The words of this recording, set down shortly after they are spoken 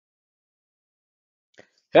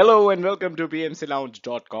Hello and welcome to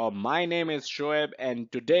PMCLounge.com. My name is Shoaib, and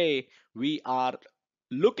today we are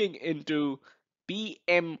looking into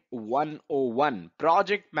PM 101,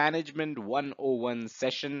 Project Management 101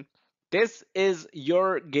 session. This is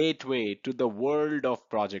your gateway to the world of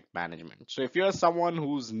project management. So, if you're someone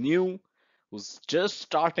who's new, who's just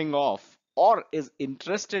starting off, or is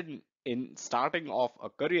interested in starting off a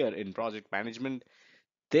career in project management,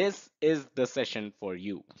 this is the session for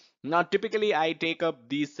you. Now, typically, I take up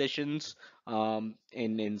these sessions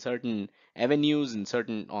in certain avenues, in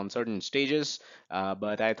certain on certain stages,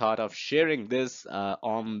 but I thought of sharing this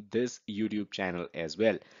on this YouTube channel as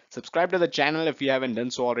well. Subscribe to the channel if you haven't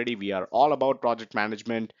done so already. We are all about project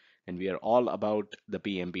management, and we are all about the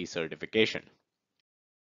PMP certification.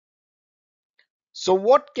 So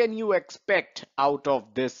what can you expect out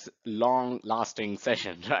of this long lasting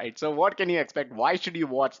session, right? So what can you expect? Why should you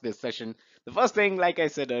watch this session? The first thing, like I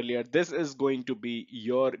said earlier, this is going to be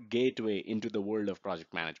your gateway into the world of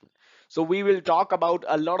project management. So we will talk about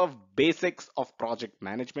a lot of basics of project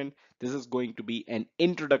management. This is going to be an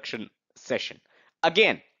introduction session.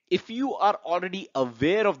 Again, if you are already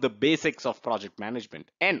aware of the basics of project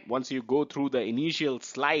management, and once you go through the initial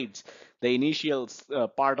slides, the initial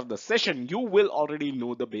part of the session, you will already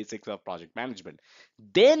know the basics of project management.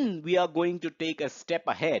 Then we are going to take a step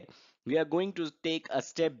ahead. We are going to take a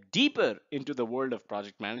step deeper into the world of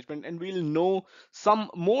project management, and we'll know some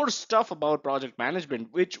more stuff about project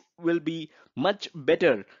management, which will be much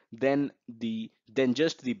better than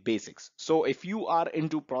just the basics. So if you are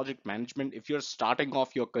into project management, if you're starting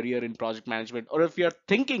off your career in project management, or if you're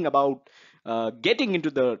thinking about getting into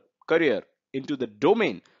the career, into the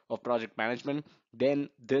domain of project management, then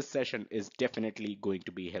this session is definitely going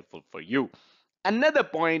to be helpful for you. Another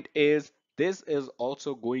point is this is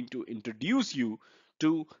also going to introduce you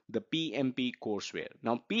to the PMP courseware.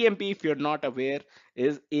 Now, PMP, if you're not aware,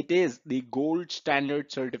 is the gold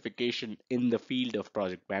standard certification in the field of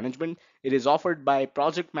project management. It is offered by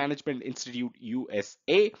Project Management Institute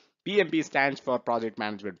USA. PMP stands for Project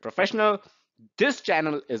Management Professional. This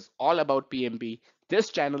channel is all about PMP. This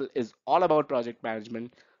channel is all about project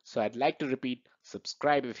management. So I'd like to repeat,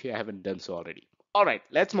 subscribe if you haven't done so already. All right,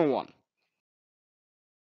 let's move on.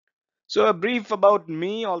 So a brief about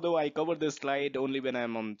me, although I cover this slide only when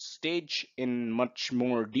I'm on stage in much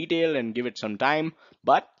more detail and give it some time.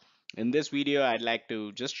 But in this video, I'd like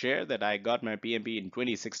to just share that I got my PMP in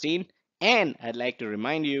 2016. And I'd like to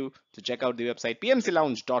remind you to check out the website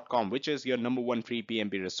pmclounge.com, which is your number one free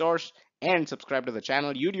PMP resource, and subscribe to the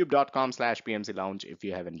channel youtube.com/pmclounge if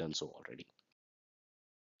you haven't done so already.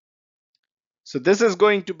 So this is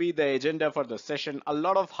going to be the agenda for the session. A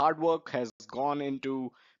lot of hard work has gone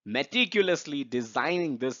into meticulously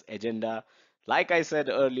designing this agenda. Like I said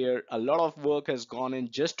earlier, a lot of work has gone in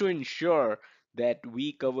just to ensure that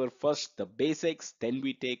we cover first the basics, then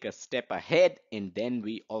we take a step ahead, and then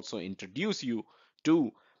we also introduce you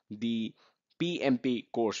to the PMP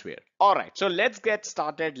courseware. All right, so let's get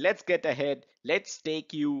started. Let's get ahead. Let's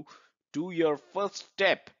take you to your first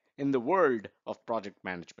step in the world of project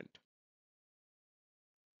management.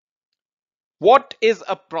 What is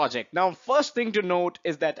a project? Now, first thing to note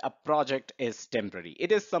is that a project is temporary.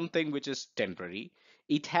 It is something which is temporary.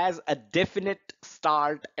 It has a definite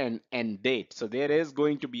start and end date. So there is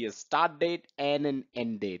going to be a start date and an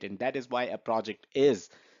end date. And that is why a project is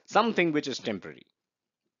something which is temporary,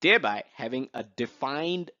 thereby having a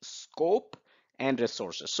defined scope and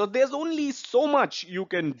resources. So there's only so much you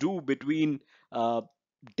can do between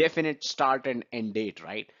definite start and end date,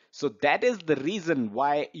 right? So that is the reason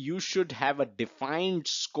why you should have a defined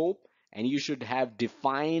scope and you should have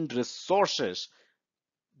defined resources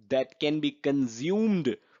that can be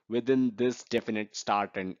consumed within this definite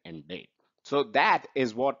start and end date. So that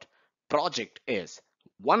is what project is.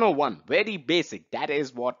 101, very basic. That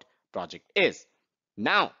is what project is.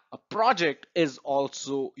 Now, a project is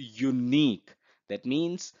also unique. That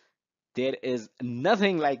means there is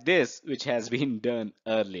nothing like this which has been done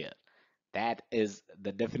earlier. That is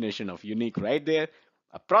the definition of unique right there.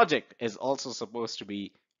 A project is also supposed to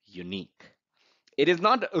be unique. It is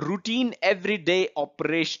not routine everyday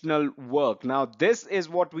operational work. Now, this is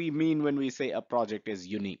what we mean when we say a project is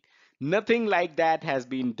unique. Nothing like that has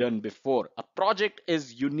been done before. A project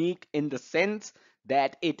is unique in the sense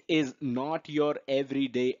that it is not your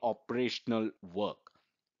everyday operational work,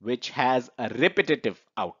 which has a repetitive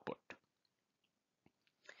output.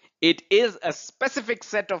 It is a specific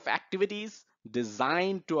set of activities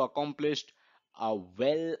designed to accomplish a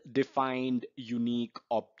well-defined, unique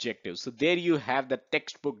objective. So there you have the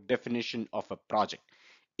textbook definition of a project.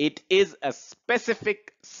 It is a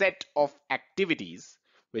specific set of activities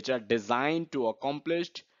which are designed to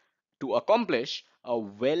accomplish a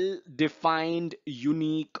well-defined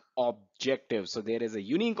unique objective. So there is a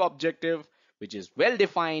unique objective which is well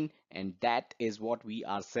defined, and that is what we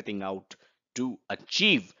are setting out to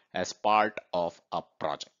achieve as part of a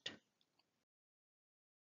project.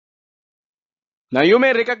 Now you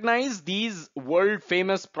may recognize these world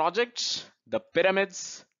famous projects, the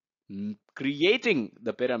pyramids. Creating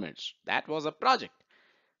the pyramids, that was a project.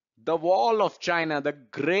 The Wall of China, the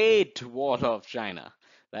Great Wall of China,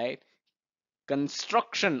 right?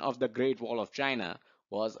 Construction of the Great Wall of China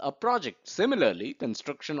was a project. Similarly,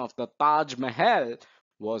 construction of the Taj Mahal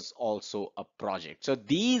was also a project. So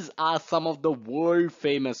these are some of the world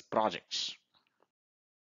famous projects.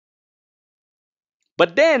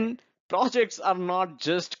 But then projects are not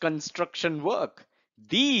just construction work.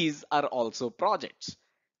 These are also projects.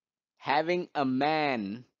 Having a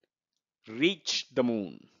man reach the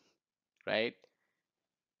moon, right?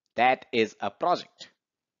 That is a project.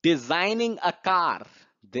 Designing a car,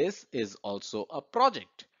 this is also a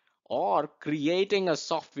project. Or creating a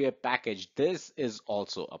software package, this is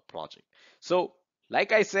also a project. So,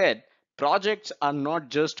 like I said, projects are not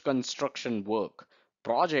just construction work.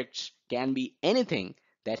 Projects can be anything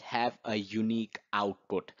that have a unique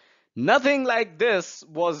output. Nothing like this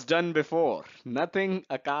was done before. Nothing,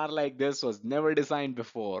 a car like this was never designed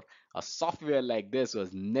before. A software like this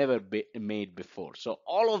was never made before. So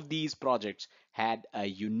all of these projects had a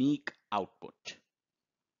unique output.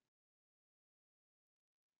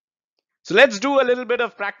 So let's do a little bit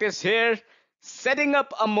of practice here. Setting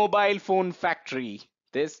up a mobile phone factory.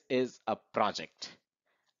 This is a project.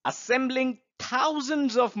 Assembling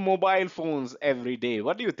thousands of mobile phones every day.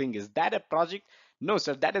 What do you think? Is that a project? No,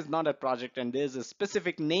 sir, that is not a project, and there's a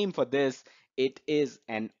specific name for this. It is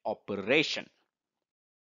an operation.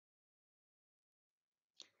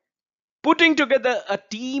 Putting together a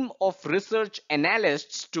team of research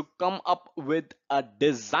analysts to come up with a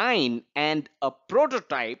design and a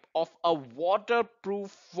prototype of a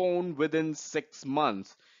waterproof phone within 6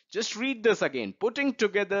 months. Just read this again. Putting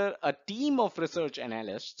together a team of research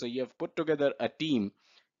analysts. So you have put together a team.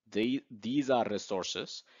 These are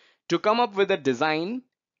resources to come up with a design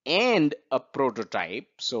and a prototype.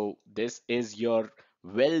 So this is your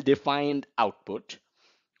well-defined output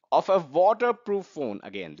of a waterproof phone.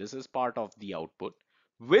 Again, this is part of the output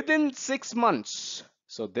within 6 months.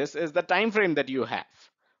 So this is the time frame that you have.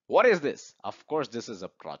 What is this? Of course, this is a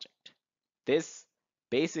project. This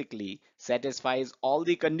basically satisfies all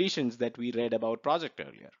the conditions that we read about project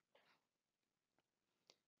earlier.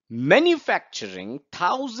 Manufacturing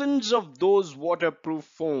thousands of those waterproof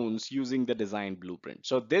phones using the design blueprint.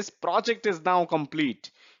 So this project is now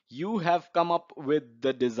complete. You have come up with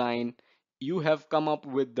the design, you have come up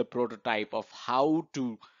with the prototype of how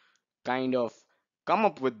to kind of come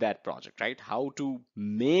up with that project, right? How to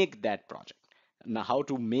make that project. Now, how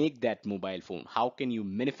to make that mobile phone? How can you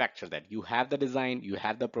manufacture that? You have the design, you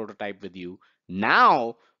have the prototype with you.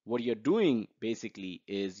 Now, what you're doing basically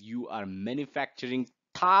is you are manufacturing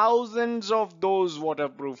thousands of those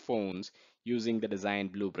waterproof phones using the design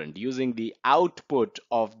blueprint, using the output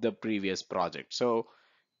of the previous project. So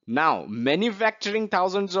now, manufacturing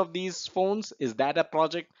thousands of these phones, is that a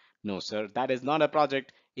project? No, sir, that is not a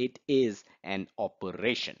project. It is an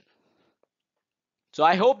operation. So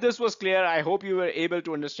I hope this was clear. I hope you were able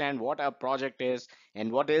to understand what a project is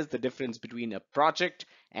and what is the difference between a project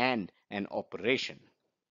and an operation.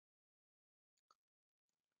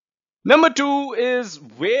 Number two is,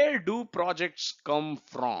 where do projects come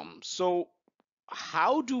from? So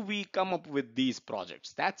how do we come up with these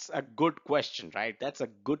projects? That's a good question, right? That's a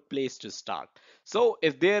good place to start. So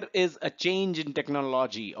if there is a change in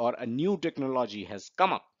technology or a new technology has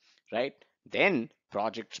come up, right, then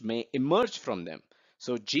projects may emerge from them.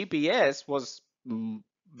 So GPS was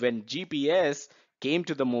when GPS came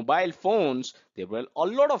to the mobile phones, there were a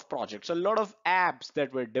lot of projects, a lot of apps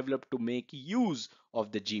that were developed to make use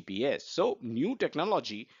of the GPS. So new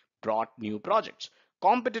technology brought new projects.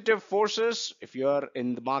 Competitive forces, if you're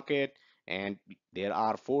in the market and there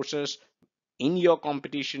are forces in your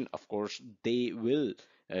competition, of course they will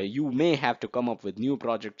you may have to come up with new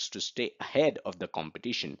projects to stay ahead of the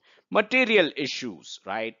competition. Material issues,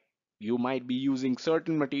 right? You might be using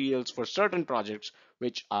certain materials for certain projects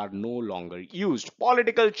which are no longer used.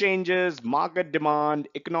 Political changes, market demand,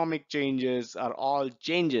 economic changes are all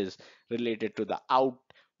changes related to the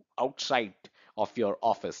outside of your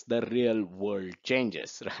office, the real world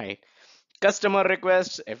changes, right? Customer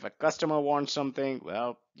requests, if a customer wants something,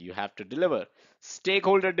 well, you have to deliver.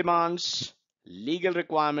 Stakeholder demands, legal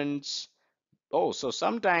requirements. Oh, so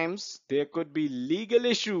sometimes there could be legal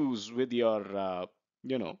issues with your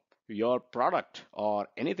you know, your product or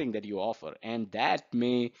anything that you offer, and that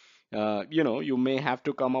may, you may have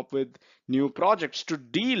to come up with new projects to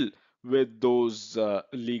deal with those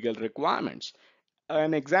legal requirements.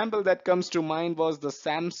 An example that comes to mind was the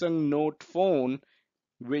Samsung Note phone,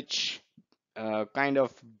 which kind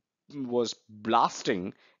of was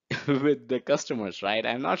blasting with the customers, right?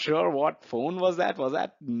 I'm not sure what phone was that. Was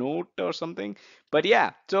that Note or something? But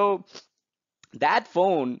yeah, so that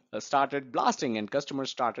phone started blasting and customers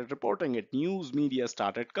started reporting it. News media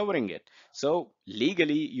started covering it. So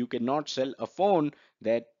legally you cannot sell a phone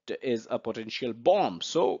that is a potential bomb.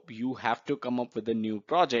 So you have to come up with a new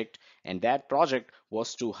project, and that project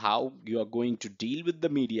was to how you are going to deal with the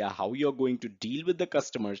media, how you're going to deal with the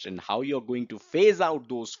customers, and how you're going to phase out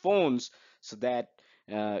those phones so that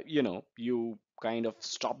you kind of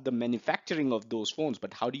stop the manufacturing of those phones.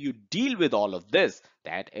 But how do you deal with all of this?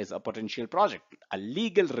 That is a potential project. A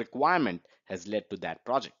legal requirement has led to that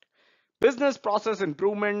project. Business process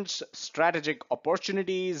improvements, strategic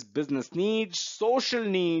opportunities, business needs, social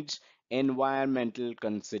needs, environmental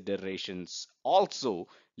considerations also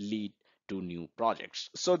lead to new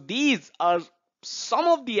projects. So these are some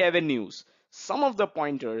of the avenues, some of the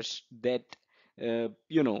pointers that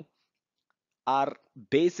you know are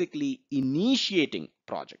basically initiating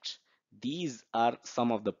projects. These are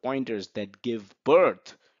some of the pointers that give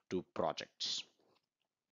birth to projects.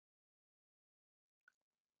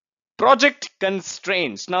 Project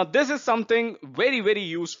constraints. Now, this is something very, very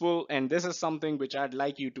useful, and this is something which I'd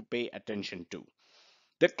like you to pay attention to.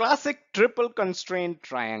 The classic triple constraint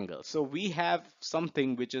triangle. So we have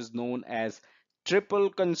something which is known as triple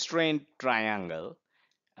constraint triangle,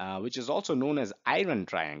 which is also known as iron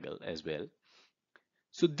triangle as well.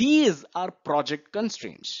 So these are project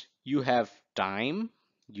constraints. You have time,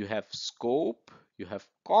 you have scope, you have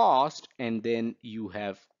cost, and then you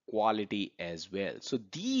have quality as well. So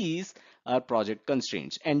these are project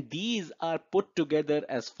constraints, and these are put together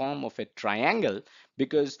as form of a triangle,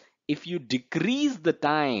 because if you decrease the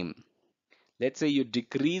time, let's say you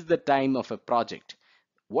decrease the time of a project,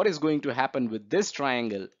 what is going to happen with this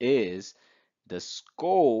triangle is the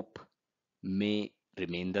scope may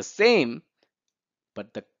remain the same,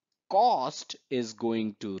 but the cost is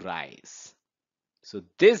going to rise. So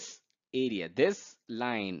this area, this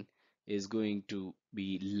line is going to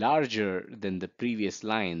be larger than the previous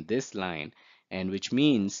line, this line, and which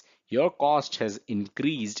means your cost has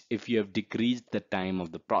increased if you have decreased the time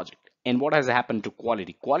of the project. And what has happened to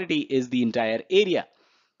quality? Quality is the entire area.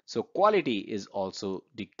 So quality is also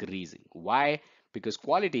decreasing. Why? Because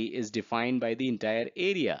quality is defined by the entire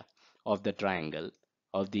area of the triangle,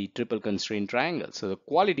 of the triple constraint triangle. So the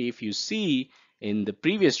quality, if you see in the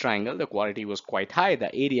previous triangle, the quality was quite high,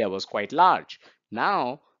 the area was quite large.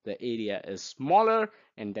 Now the area is smaller,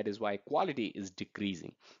 and that is why quality is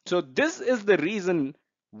decreasing. So this is the reason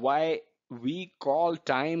why we call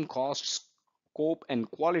time, cost, scope, and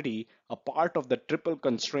quality a part of the triple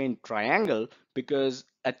constraint triangle, because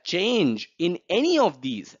a change in any of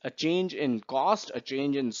these, a change in cost, a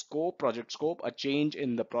change in scope, project scope, a change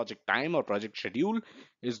in the project time or project schedule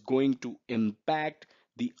is going to impact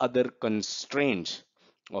the other constraints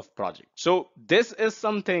of project. So this is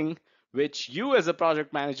something which you as a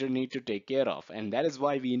project manager need to take care of, and that is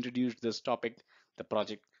why we introduced this topic, the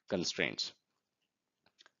project constraints.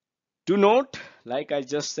 To note, like I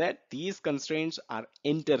just said, these constraints are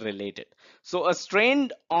interrelated. So a strain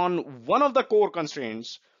on one of the core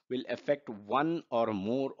constraints will affect one or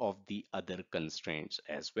more of the other constraints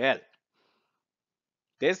as well.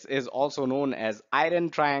 This is also known as iron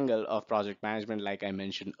triangle of project management, like I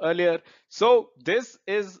mentioned earlier. So this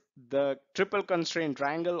is the triple constraint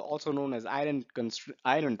triangle, also known as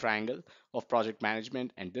iron triangle of project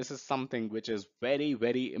management. And this is something which is very,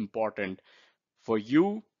 very important for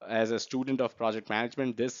you as a student of project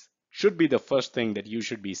management. This should be the first thing that you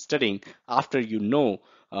should be studying after you know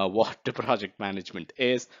what the project management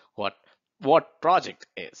is, what project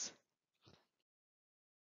is.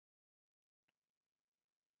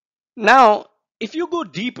 Now, if you go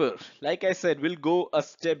deeper, like I said, we'll go a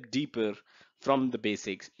step deeper from the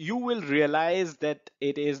basics. You will realize that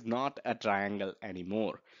it is not a triangle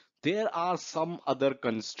anymore. There are some other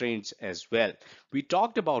constraints as well. We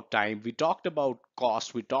talked about time, we talked about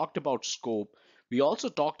cost, we talked about scope, we also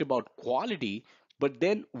talked about quality, but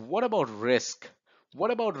then what about risk?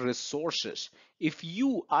 What about resources? If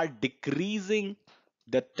you are decreasing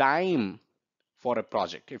the time for a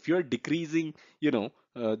project, if you're decreasing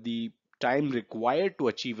the time required to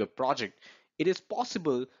achieve a project, it is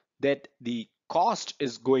possible that the cost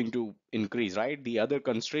is going to increase, right? The other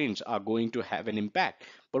constraints are going to have an impact.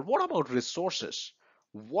 But what about resources?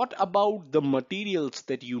 What about the materials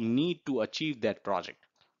that you need to achieve that project,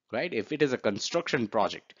 right? If it is a construction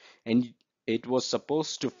project and it was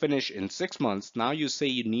supposed to finish in 6 months, now you say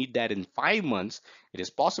you need that in 5 months, it is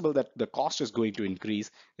possible that the cost is going to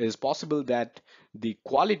increase. It is possible that the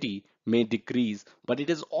quality may decrease, but it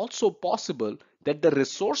is also possible that the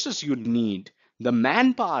resources you need, the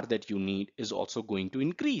manpower that you need, is also going to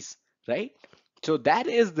increase, right? So that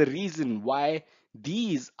is the reason why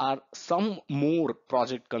these are some more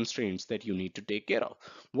project constraints that you need to take care of.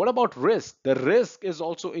 What about risk? The risk is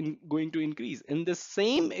also going to increase. In the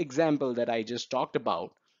same example that I just talked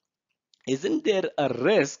about, isn't there a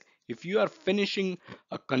risk if you are finishing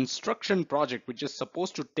a construction project which is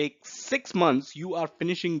supposed to take 6 months, you are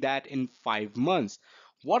finishing that in 5 months?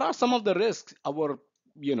 What are some of the risks? Our,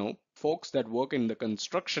 folks that work in the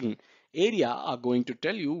construction area are going to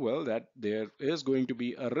tell you, well, that there is going to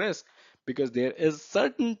be a risk because there is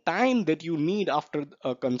certain time that you need after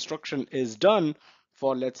a construction is done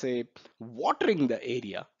for, let's say, watering the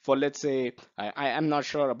area, for, let's say, I am not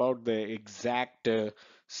sure about the exact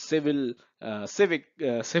civil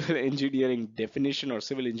civil engineering definition or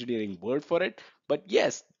civil engineering word for it, but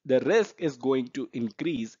yes, the risk is going to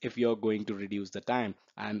increase if you're going to reduce the time.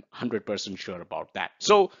 I'm 100% sure about that.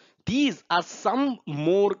 So these are some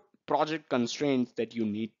more project constraints that you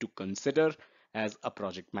need to consider as a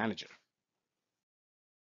project manager.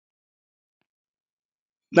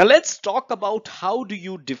 Now let's talk about how do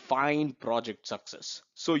you define project success.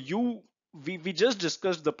 So we just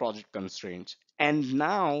discussed the project constraints, and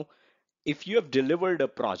now if you have delivered a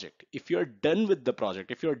project, if you're done with the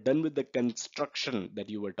project, if you're done with the construction that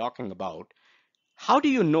you were talking about, how do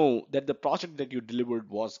you know that the project that you delivered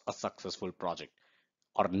was a successful project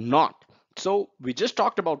or not? So we just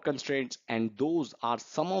talked about constraints, and those are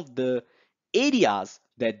some of the areas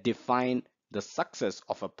that define the success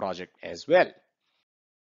of a project as well.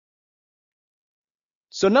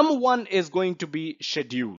 So number one is going to be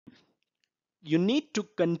schedule. You need to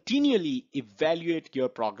continually evaluate your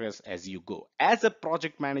progress as you go. As a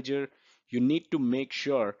project manager, you need to make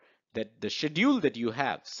sure that the schedule that you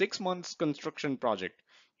have, 6 months construction project,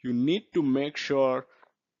 you need to make sure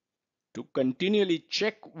to continually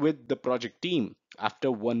check with the project team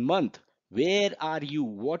after 1 month. Where are you?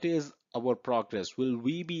 What is our progress? Will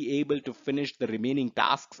we be able to finish the remaining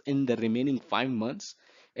tasks in the remaining 5 months?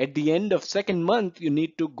 At the end of second month, you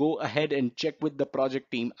need to go ahead and check with the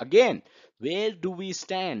project team again. Where do we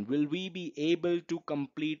stand? Will we be able to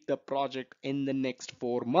complete the project in the next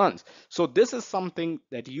 4 months? So this is something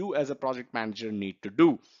that you as a project manager need to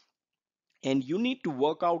do, and you need to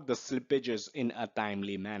work out the slippages in a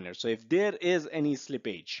timely manner. So if there is any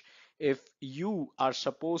slippage, if you are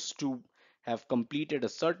supposed to have completed a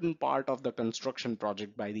certain part of the construction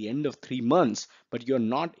project by the end of 3 months, but you're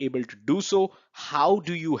not able to do so, how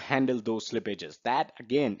do you handle those slippages? That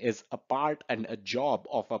again is a part and a job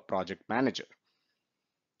of a project manager.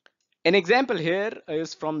 An example here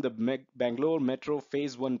is from the Bangalore Metro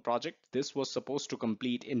Phase 1 project. This was supposed to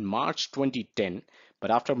complete in March 2010, but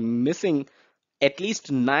after missing at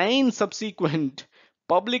least 9 subsequent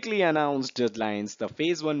publicly announced deadlines, the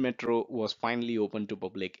Phase 1 metro was finally opened to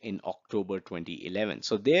public in October 2011.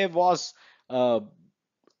 So there was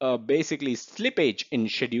basically slippage in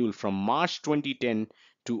schedule from March 2010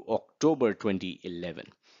 to October 2011.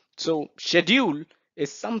 So schedule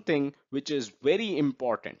is something which is very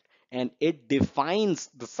important, and it defines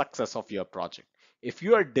the success of your project. If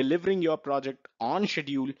you are delivering your project on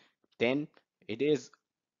schedule, then it is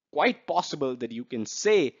quite possible that you can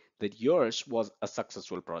say that yours was a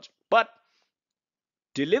successful project. But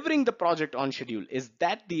delivering the project on schedule, is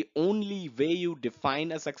that the only way you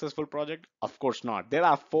define a successful project? Of course not. There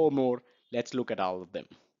are four more. Let's look at all of them.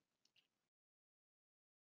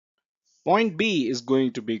 Point B is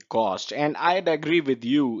going to be cost. And I'd agree with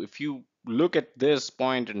you if you look at this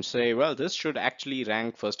point and say, well, this should actually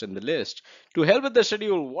rank first in the list. To hell with the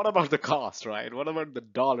schedule, what about the cost, right? What about the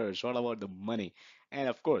dollars? What about the money? And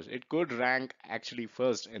of course, it could rank actually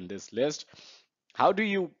first in this list. How do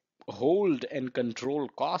you hold and control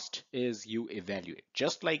cost? Is you evaluate.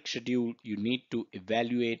 Just like schedule, you need to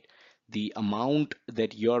evaluate the amount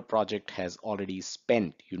that your project has already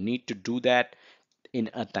spent. You need to do that in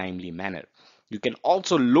a timely manner. You can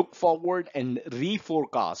also look forward and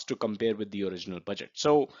reforecast to compare with the original budget.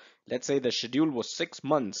 So let's say the schedule was 6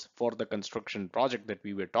 months for the construction project that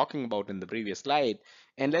we were talking about in the previous slide,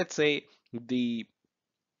 and let's say the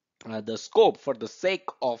scope, for the sake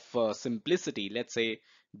of simplicity, let's say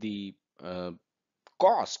the uh,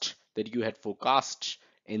 cost that you had forecast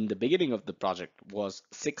in the beginning of the project was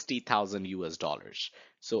 60,000 US dollars.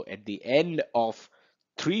 So at the end of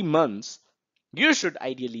 3 months, you should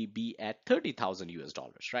ideally be at 30,000 US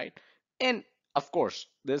dollars, right? And of course,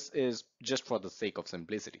 this is just for the sake of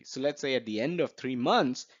simplicity. So let's say at the end of 3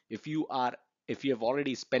 months, if you have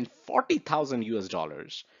already spent 40,000 US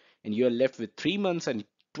dollars and you're left with 3 months and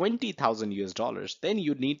 20,000 US dollars, then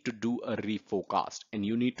you need to do a reforecast and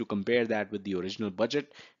you need to compare that with the original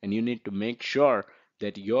budget, and you need to make sure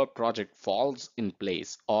that your project falls in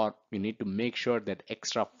place, or you need to make sure that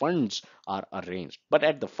extra funds are arranged. But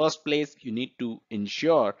at the first place, you need to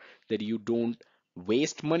ensure that you don't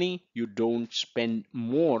waste money, you don't spend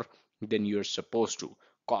more than you're supposed to.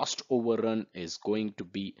 Cost overrun is going to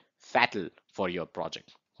be fatal for your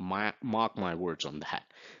project. Mark my words on that.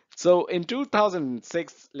 So in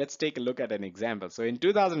 2006, let's take a look at an example. So in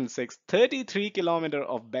 2006, 33 kilometers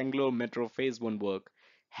of Bangalore Metro Phase 1 work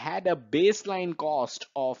had a baseline cost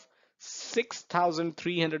of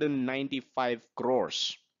 6,395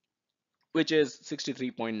 crores, which is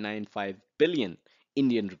 63.95 billion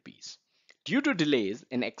Indian rupees. Due to delays,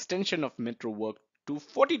 an extension of metro work to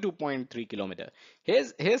 42.3 kilometer.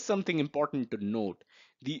 Here's something important to note.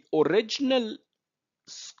 The original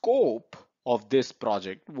scope of this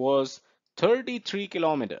project was 33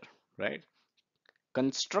 kilometer, right?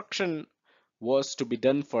 Construction was to be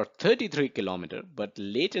done for 33 kilometer, but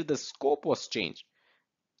later the scope was changed.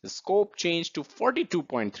 The scope changed to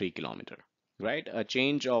 42.3 kilometer, right? A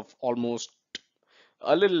change of almost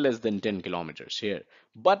a little less than 10 kilometers here.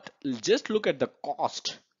 But just look at the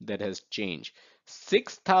cost that has changed.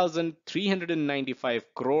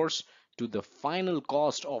 6,395 crores to the final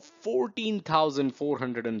cost of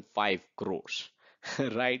 14,405 crores,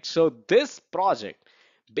 right? So this project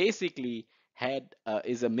basically had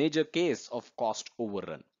is a major case of cost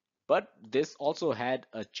overrun. But this also had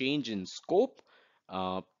a change in scope.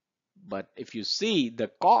 Uh, but if you see, the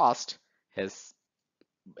cost has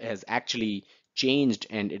actually changed,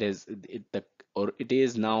 and it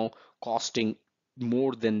is now costing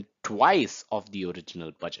more than twice of the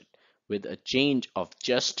original budget, with a change of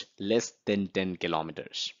just less than 10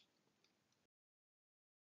 kilometers.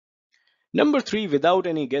 Number three, without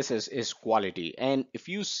any guesses, is quality. And if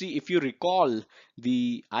you recall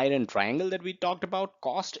the iron triangle that we talked about,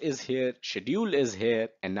 cost is here, schedule is here,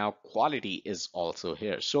 and now quality is also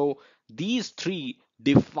here. So these three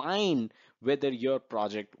define whether your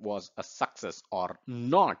project was a success or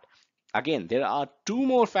not. Again, there are two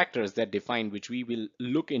more factors that define, which we will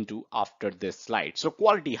look into after this slide. So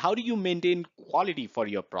quality, how do you maintain quality for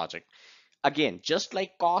your project? Again, just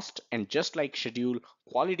like cost and just like schedule,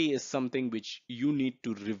 quality is something which you need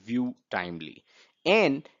to review timely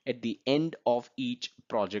and at the end of each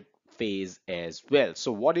project phase as well.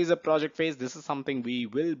 So what is a project phase? This is something we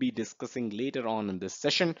will be discussing later on in this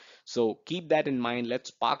session, so keep that in mind. Let's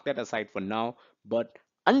park that aside for now, but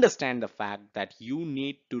understand the fact that you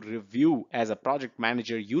need to review, as a project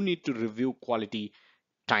manager, you need to review quality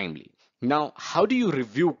timely. Now, how do you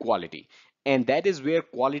review quality? And that is where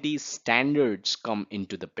quality standards come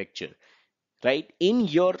into the picture, right? In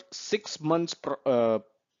your 6 months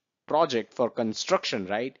project for construction,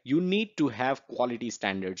 right? You need to have quality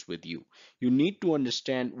standards with you. You need to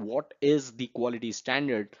understand what is the quality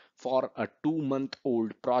standard for a 2 month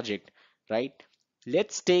old project, right?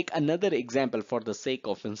 Let's take another example for the sake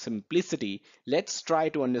of simplicity. Let's try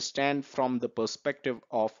to understand from the perspective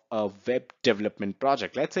of a web development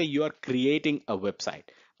project. Let's say you are creating a website.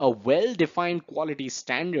 A well-defined quality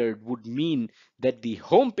standard would mean that the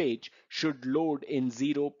homepage should load in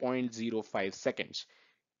 0.05 seconds.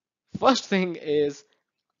 First thing is,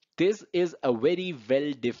 this is a very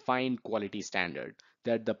well-defined quality standard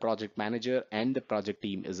that the project manager and the project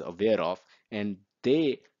team is aware of, and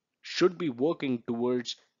they should be working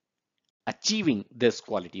towards achieving this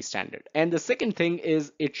quality standard. And the second thing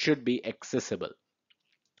is, it should be accessible.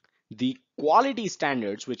 The quality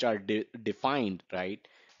standards which are defined, right,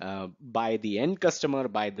 by the end customer,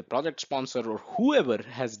 by the project sponsor, or whoever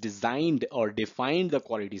has designed or defined the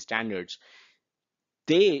quality standards,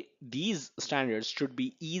 these standards should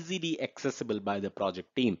be easily accessible by the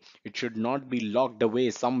project team. It should not be locked away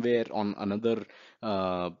somewhere on another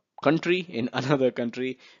country, in another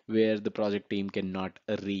country, where the project team cannot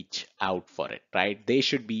reach out for it, right? They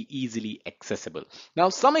should be easily accessible. Now,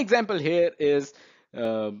 some example here is,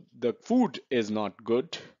 the food is not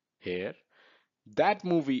good here, that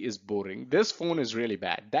movie is boring, this phone is really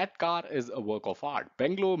bad, that car is a work of art,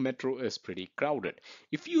 Bangalore metro is pretty crowded.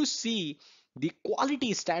 If you see, the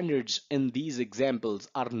quality standards in these examples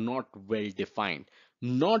are not well defined.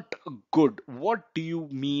 Not good, what do you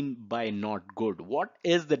mean by not good? What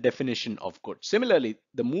is the definition of good? Similarly,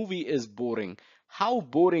 the movie is boring. How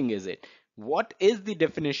boring is it? What is the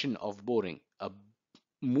definition of boring?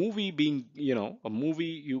 movie being, a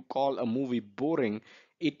movie you call a movie boring,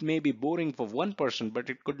 it may be boring for one person, but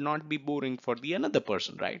it could not be boring for the another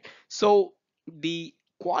person, right? So the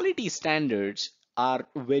quality standards are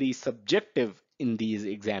very subjective in these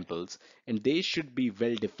examples, and they should be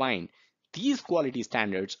well defined. These quality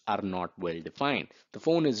standards are not well defined. The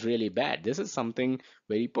phone is really bad. This is something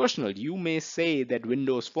very personal. You may say that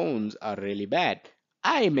Windows phones are really bad.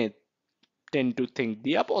 I may tend to think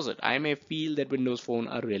the opposite. I may feel that Windows Phone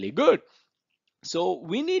are really good. So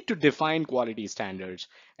we need to define quality standards,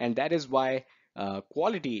 and that is why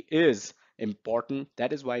quality is important.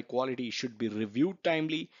 That is why quality should be reviewed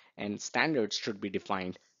timely and standards should be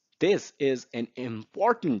defined. This is an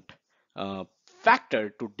important uh, factor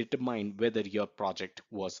to determine whether your project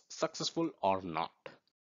was successful or not.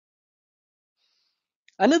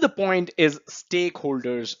 Another point is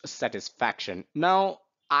stakeholders satisfaction. Now,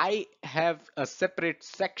 I have a separate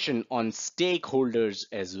section on stakeholders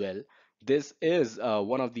as well. This is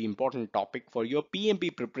one of the important topic for your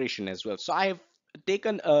PMP preparation as well. So I have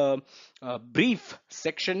taken a brief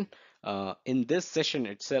section in this session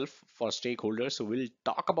itself for stakeholders. So we'll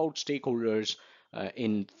talk about stakeholders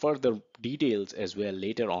in further details as well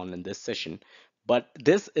later on in this session. But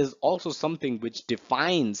this is also something which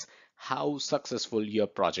defines how successful your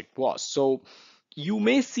project was. So you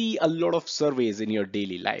may see a lot of surveys in your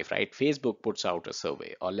daily life, right? Facebook puts out a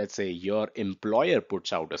survey, or let's say your employer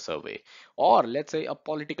puts out a survey, or let's say a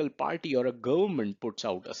political party or a government puts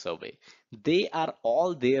out a survey. They are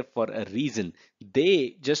all there for a reason.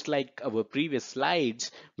 They, just like our previous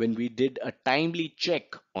slides, when we did a timely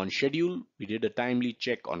check on schedule, we did a timely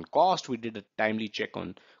check on cost, we did a timely check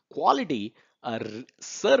on quality,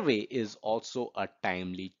 survey is also a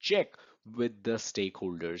timely check with the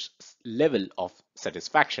stakeholders level of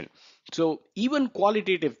satisfaction. So even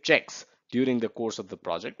qualitative checks during the course of the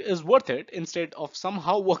project is worth it instead of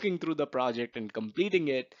somehow working through the project and completing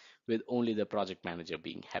it with only the project manager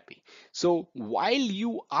being happy. So while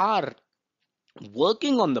you are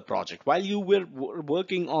working on the project, while you were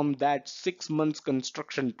working on that 6 months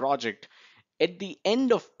construction project, at the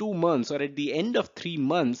end of 2 months or at the end of 3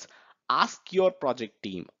 months, ask your project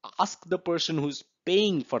team, ask the person who's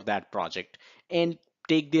paying for that project, and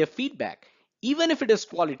take their feedback. Even if it is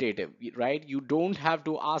qualitative, right? You don't have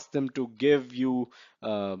to ask them to give you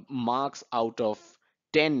marks out of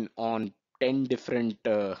 10 on 10 different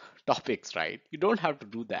topics, right? You don't have to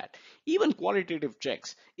do that. Even qualitative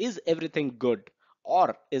checks, is everything good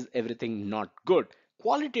or is everything not good?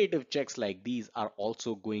 Qualitative checks like these are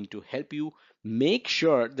also going to help you make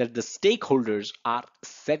sure that the stakeholders are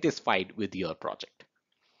satisfied with your project.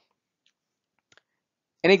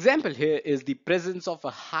 An example here is the presence of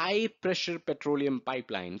a high pressure petroleum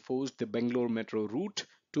pipeline forced the Bangalore metro route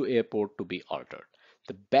to airport to be altered.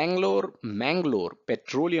 The Bangalore Mangalore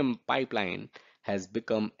petroleum pipeline has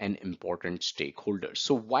become an important stakeholder.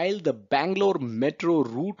 So while the Bangalore metro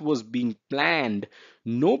route was being planned,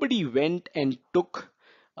 nobody went and took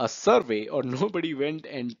a survey, or nobody went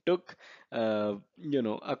and took a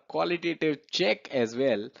qualitative check as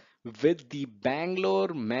well with the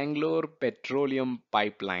Bangalore Mangalore petroleum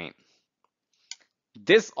pipeline.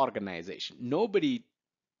 This organization, nobody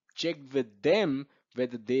checked with them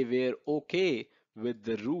whether they were okay with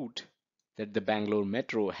the route that the Bangalore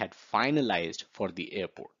Metro had finalized for the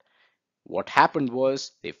airport. What happened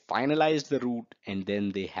was they finalized the route and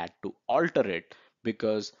then they had to alter it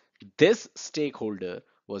because this stakeholder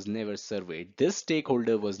was never surveyed. This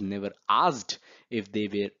stakeholder was never asked if they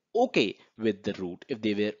were okay with the route, if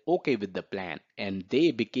they were okay with the plan, and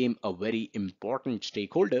they became a very important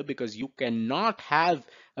stakeholder because you cannot have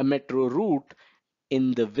a metro route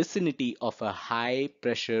in the vicinity of a high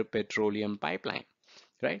pressure petroleum pipeline,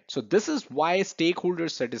 right? So this is why stakeholder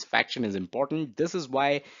satisfaction is important. This is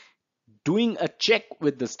why doing a check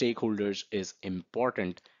with the stakeholders is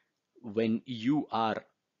important when you are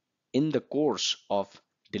in the course of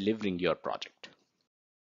delivering your project.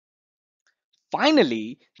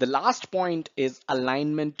 Finally, the last point is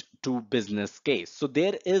alignment to business case. So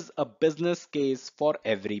there is a business case for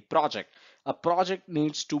every project. A project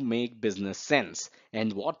needs to make business sense.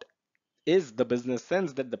 And what is the business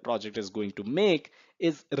sense that the project is going to make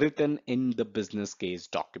is written in the business case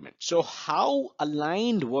document. So how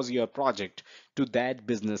aligned was your project to that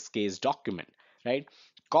business case document, right?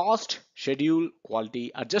 Cost, schedule,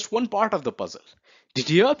 quality are just one part of the puzzle. Did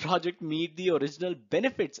your project meet the original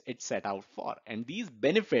benefits it set out for? And these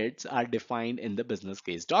benefits are defined in the business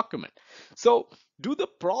case document. So do the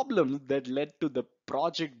problems that led to the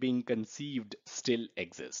project being conceived still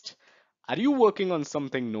exist? Are you working on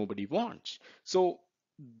something nobody wants? So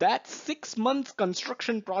that 6 months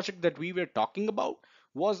construction project that we were talking about,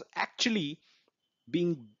 was actually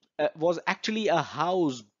being was actually a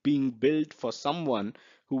house being built for someone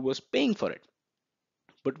who was paying for it.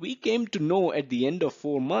 But we came to know at the end of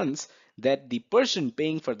 4 months that the person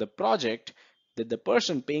paying for the project, that the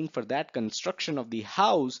person paying for that construction of the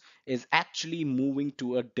house is actually moving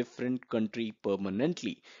to a different country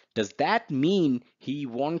permanently. Does that mean he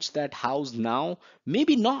wants that house now?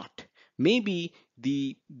 Maybe not. Maybe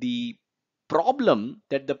the problem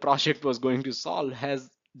that the project was going to solve has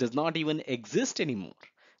does not even exist anymore,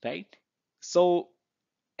 right? So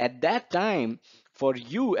at that time, for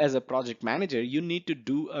you as a project manager, you need to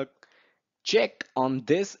do a check on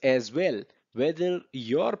this as well, whether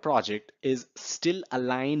your project is still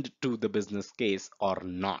aligned to the business case or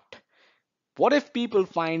not. What if people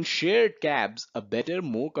find shared cabs a better,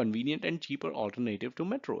 more convenient and cheaper alternative to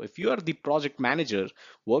metro? If you are the project manager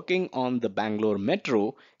working on the Bangalore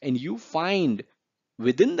metro and you find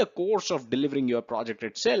within the course of delivering your project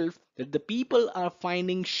itself that the people are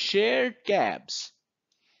finding shared cabs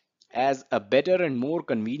as a better and more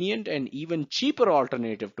convenient and even cheaper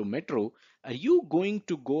alternative to metro, are you going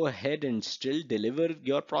to go ahead and still deliver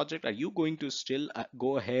your project? Are you going to still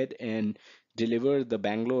go ahead and deliver the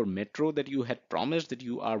Bangalore metro that you had promised that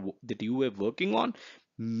you were working on?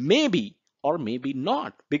 Maybe or maybe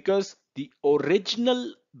not, because the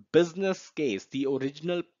original business case, the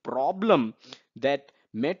original problem that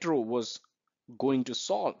metro was going to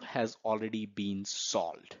solve has already been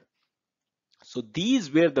solved. So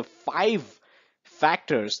these were the 5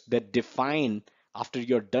 factors that define, after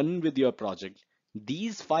you're done with your project,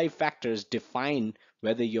 these 5 factors define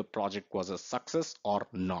whether your project was a success or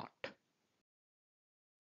not.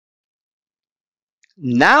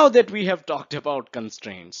 Now that we have talked about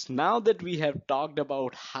constraints, now that we have talked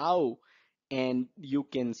about how and you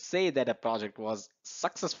can say that a project was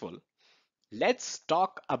successful, let's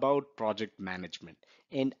talk about project management.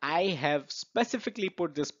 And I have specifically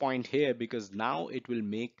put this point here because now it will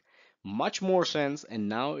make much more sense and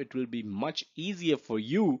now it will be much easier for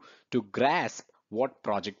you to grasp what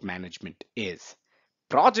project management is.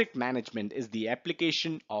 Project management is the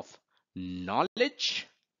application of knowledge,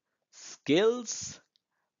 skills,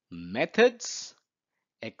 methods,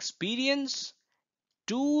 experience,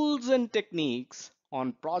 tools and techniques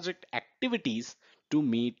on project activities to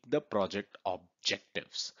meet the project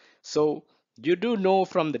objectives. So you do know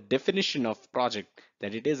from the definition of project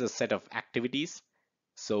that it is a set of activities.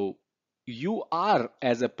 So you are,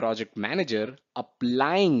 as a project manager,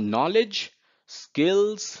 applying knowledge,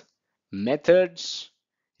 skills, methods,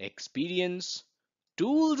 experience,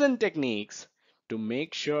 tools and techniques to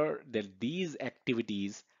make sure that these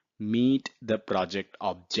activities meet the project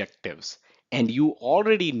objectives. And you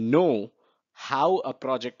already know how a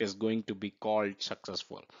project is going to be called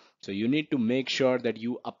successful. So you need to make sure that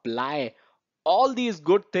you apply all these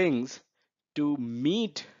good things to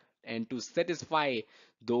meet and to satisfy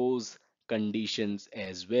those conditions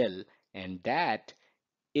as well. And that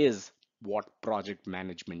is what project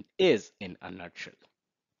management is in a nutshell.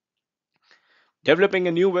 Developing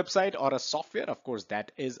a new website or a software, of course,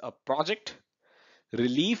 that is a project.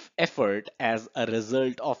 Relief effort as a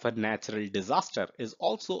result of a natural disaster is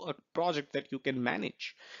also a project that you can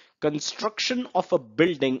manage. Construction of a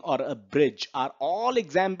building or a bridge are all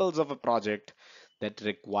examples of a project that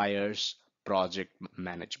requires project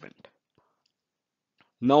management.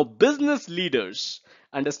 Now, business leaders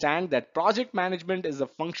understand that project management is a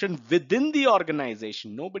function within the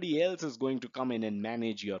organization. Nobody else is going to come in and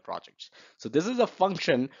manage your projects. So, this is a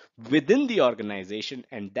function within the organization,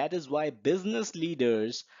 and that is why business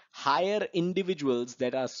leaders hire individuals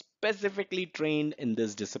that are specifically trained in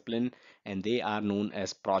this discipline, and they are known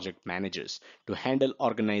as project managers to handle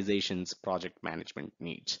organizations' project management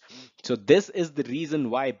needs. So, this is the reason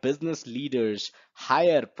why business leaders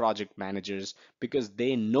hire project managers, because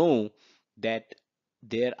they know that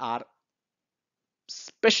there are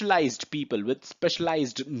specialized people with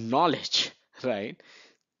specialized knowledge, right?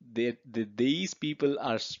 These people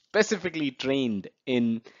are specifically trained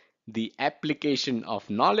in the application of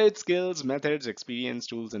knowledge, skills, methods, experience,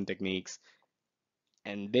 tools, and techniques,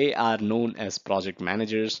 and they are known as project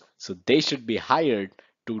managers. So they should be hired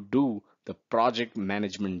to do the project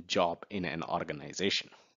management job in an organization.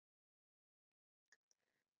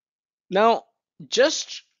 Now,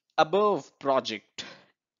 just above project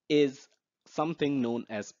is something known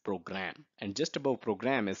as program, and just above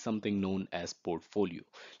program is something known as portfolio.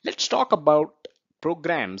 Let's talk about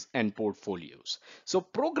programs and portfolios. So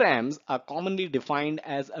programs are commonly defined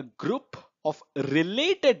as a group of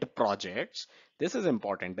related projects. This is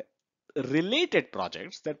important. Related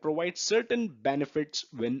projects that provide certain benefits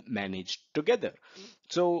when managed together.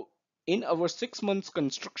 So in our 6 months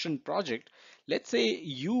construction project, let's say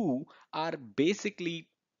you are basically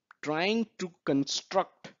trying to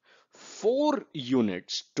construct 4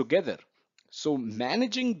 units together. So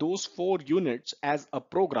managing those 4 units as a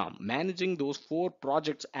program, managing those 4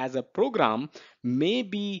 projects as a program may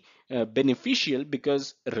be beneficial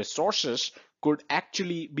because resources could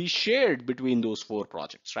actually be shared between those 4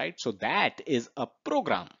 projects, right? So that is a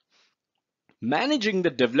program. Managing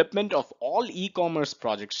the development of all e-commerce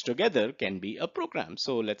projects together can be a program.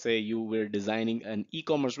 So let's say you were designing an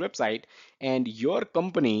e-commerce website and your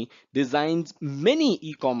company designs many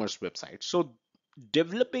e-commerce websites. So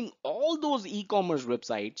developing all those e-commerce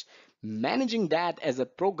websites, managing that as a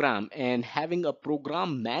program and having a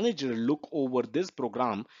program manager look over this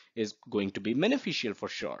program is going to be beneficial for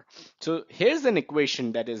sure. So here's an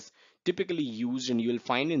equation that is typically used and you'll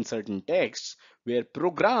find in certain texts where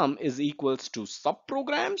program is equals to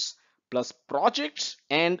subprograms plus projects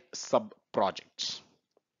and sub-projects.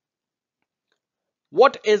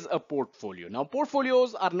 What is a portfolio? Now,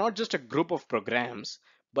 portfolios are not just a group of programs,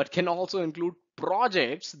 but can also include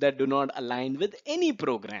projects that do not align with any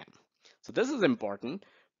program. So this is important.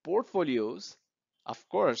 Portfolios, of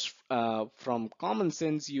course, from common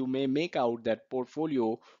sense, you may make out that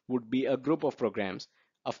portfolio would be a group of programs.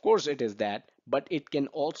 Of course, it is that, but it can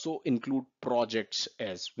also include projects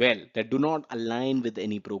as well that do not align with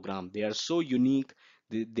any program. They are so unique.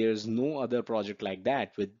 There's no other project like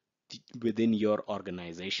that within your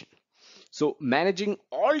organization. So managing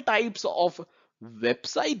all types of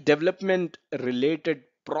website development related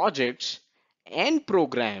projects and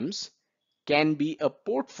programs can be a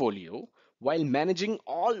portfolio, while managing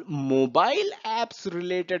all mobile apps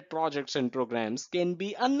related projects and programs can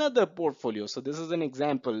be another portfolio. So this is an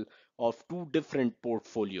example of 2 different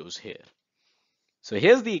portfolios here. So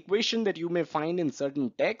here's the equation that you may find in certain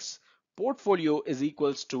texts. Portfolio is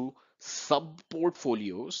equals to sub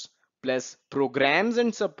portfolios plus programs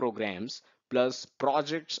and sub programs plus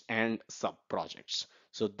projects and sub projects.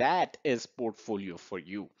 So that is portfolio for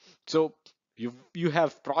you. So you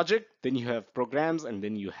have project, then you have programs, and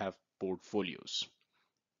then you have portfolios.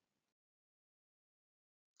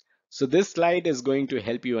 So this slide is going to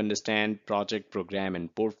help you understand project, program,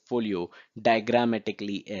 and portfolio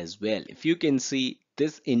diagrammatically as well. If you can see,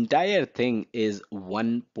 this entire thing is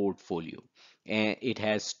one portfolio and it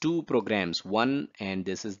has 2 programs, one and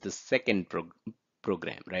this is the second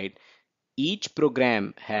program, right? Each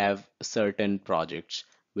program have certain projects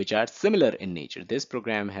which are similar in nature. This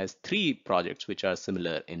program has 3 projects which are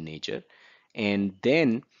similar in nature, and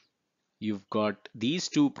then you've got these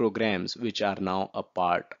 2 programs which are now a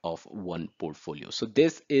part of one portfolio. So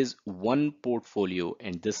this is one portfolio,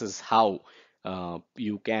 and this is how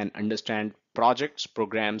you can understand projects,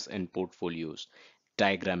 programs, and portfolios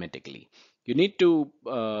diagrammatically. You need to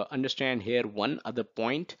understand here one other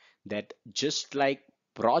point, that just like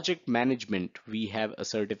project management, we have a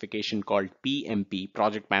certification called PMP,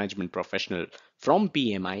 Project Management Professional, from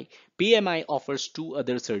PMI. PMI offers 2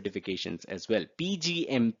 other certifications as well: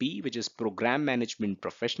 PGMP, which is Program Management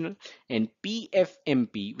Professional, and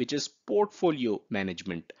PFMP, which is Portfolio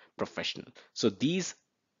Management Professional. So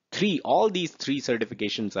all these 3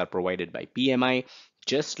 certifications are provided by PMI.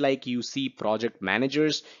 Just like you see project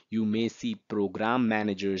managers, you may see program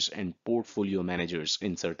managers and portfolio managers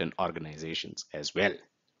in certain organizations as well.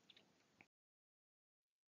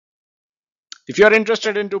 If you're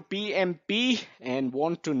interested into PMP and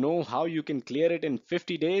want to know how you can clear it in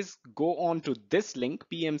 50 days, go on to this link,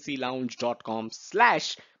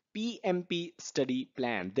 pmclounge.com/PMP study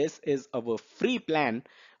plan. This is our free plan.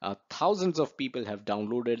 Thousands of people have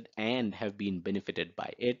downloaded and have been benefited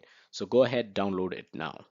by it. So go ahead, download it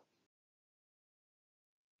now.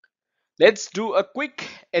 Let's do a quick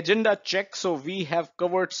agenda check. So we have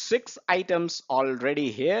covered 6 items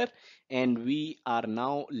already here, and we are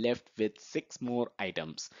now left with 6 more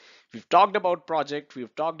items. We've talked about project,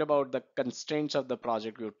 we've talked about the constraints of the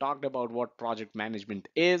project, we've talked about what project management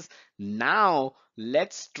is. Now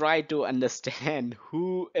let's try to understand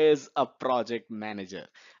who is a project manager.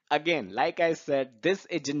 Again, like I said, this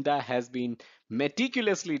agenda has been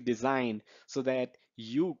meticulously designed so that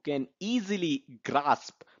you can easily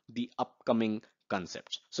grasp the upcoming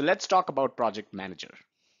concepts. So let's talk about project manager.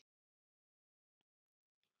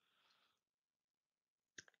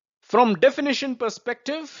 From definition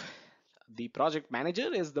perspective, the project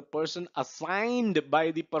manager is the person assigned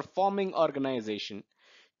by the performing organization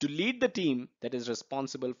to lead the team that is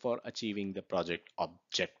responsible for achieving the project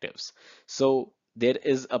objectives. So there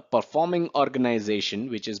is a performing organization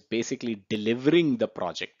which is basically delivering the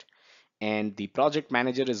project, and the project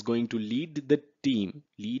manager is going to lead a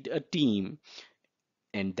team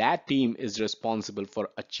and that team is responsible for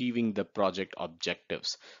achieving the project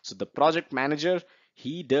objectives. So the project manager,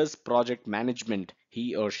 he does project management,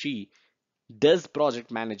 he or she does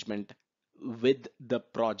project management with the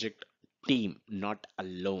project team, not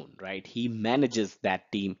alone, right? He manages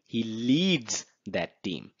that team, he leads that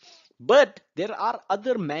team. But there are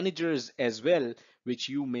other managers as well, which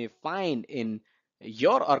you may find in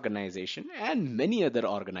your organization and many other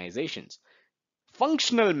organizations.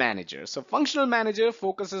 Functional manager. So, functional manager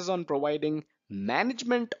focuses on providing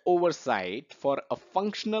management oversight for a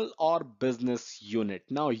functional or business unit.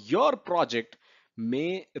 Now, your project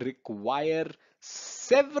may require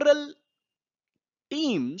several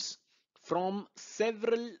teams from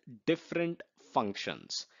several different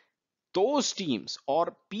functions. Those teams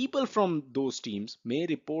or people from those teams may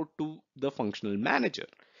report to the functional manager,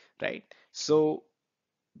 right? So,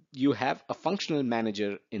 you have a functional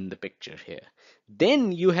manager in the picture here.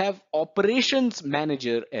 Then you have operations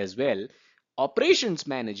manager as well. Operations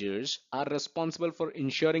managers are responsible for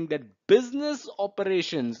ensuring that business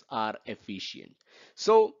operations are efficient.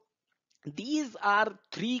 So these are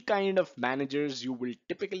three kind of managers you will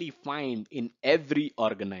typically find in every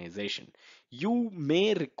organization. You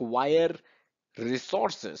may require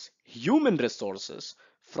resources, human resources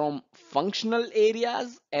from functional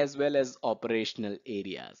areas as well as operational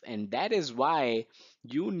areas. And that is why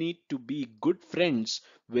you need to be good friends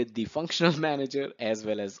with the functional manager as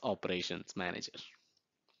well as operations manager.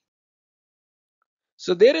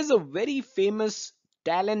 So there is a very famous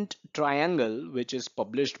talent triangle which is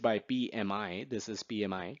published by PMI. This is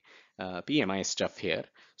PMI stuff here.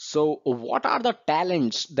 So what are the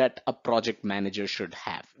talents that a project manager should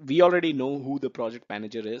have? We already know who the project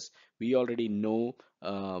manager is. We already know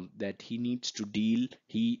that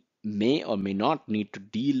he may or may not need to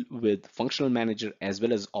deal with functional manager as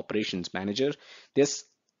well as operations manager. There's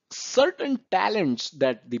certain talents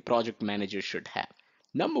that the project manager should have.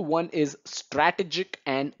 Number one is strategic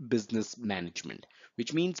and business management,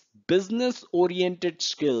 which means business oriented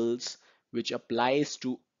skills, which applies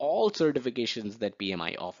to all certifications that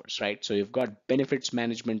PMI offers, right? So you've got benefits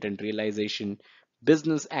management and realization,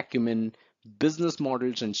 business acumen, business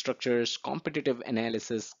models and structures, competitive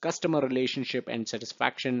analysis, customer relationship and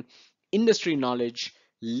satisfaction, industry knowledge,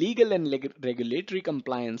 legal and regulatory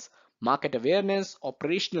compliance, market awareness,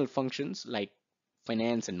 operational functions like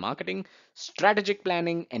finance and marketing, strategic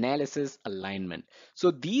planning, analysis, alignment. So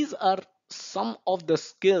these are some of the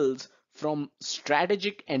skills from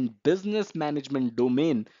strategic and business management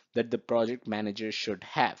domain that the project manager should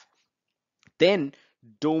have. Then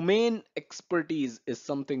domain expertise is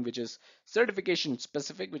something which is certification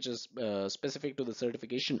specific, which is specific to the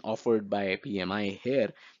certification offered by PMI here.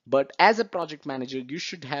 But as a project manager, you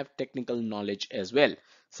should have technical knowledge as well,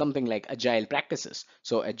 something like agile practices.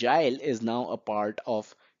 So agile is now a part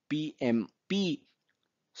of PMP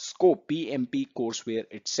scope, PMP courseware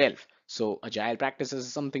itself. So agile practices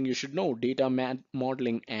is something you should know: data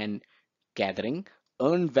modeling and gathering,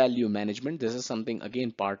 earned value management. This is something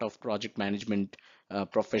again part of project management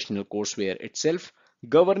professional courseware itself.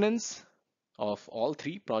 Governance of all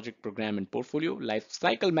three: project, program, and portfolio. Life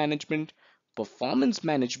cycle management, performance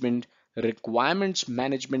management, requirements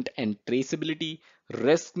management and traceability,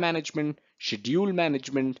 risk management, schedule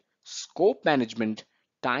management, scope management,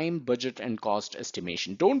 time, budget, and cost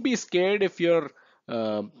estimation. Don't be scared if you're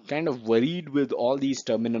kind of worried with all these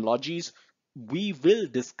terminologies. We will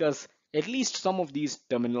discuss at least some of these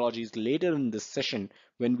terminologies later in this session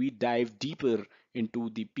when we dive deeper into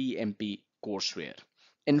the PMP courseware.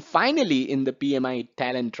 And finally, in the PMI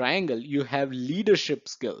talent triangle, you have leadership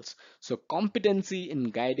skills. So competency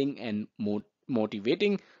in guiding and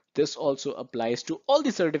motivating. This also applies to all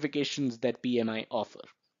the certifications that PMI offer: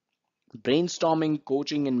 brainstorming,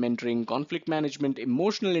 coaching and mentoring, conflict management,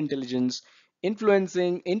 emotional intelligence,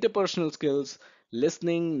 influencing, interpersonal skills,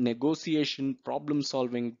 listening, negotiation, problem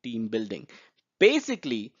solving, team building.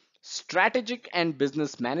 Basically, strategic and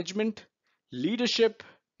business management, leadership,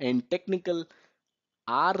 and technical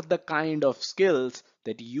are the kind of skills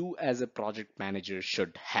that you as a project manager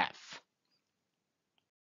should have.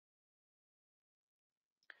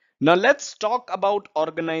 Now let's talk about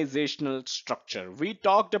organizational structure. We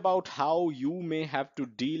talked about how you may have to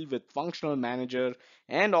deal with functional manager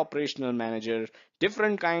and operational manager,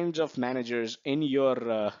 different kinds of managers in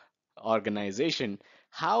your organization.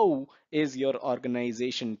 How is your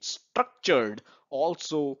organization structured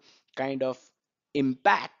also kind of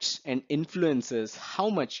impacts and influences how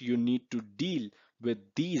much you need to deal with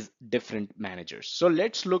these different managers. So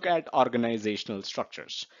let's look at organizational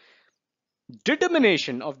structures.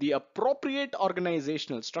 Determination of the appropriate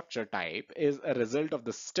organizational structure type is a result of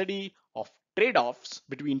the study of trade-offs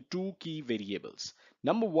between two key variables.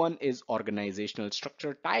 Number one is organizational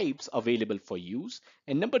structure types available for use,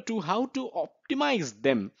 and number two, how to optimize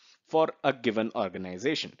them for a given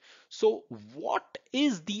organization. So, what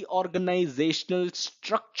is the organizational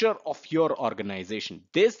structure of your organization?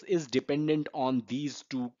 This is dependent on these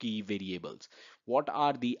two key variables. What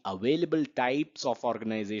are the available types of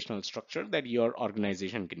organizational structure that your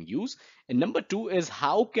organization can use? And number two is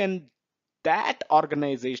how can that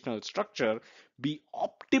organizational structure be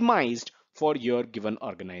optimized for your given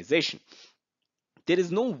organization. There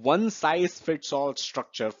is no one size fits all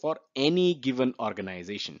structure for any given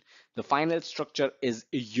organization. The final structure is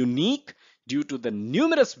unique due to the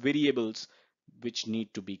numerous variables which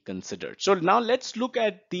need to be considered. So now let's look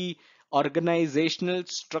at the organizational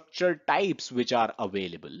structure types which are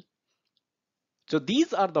available. So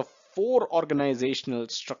these are the four organizational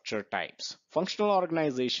structure types: functional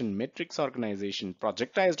organization, matrix organization,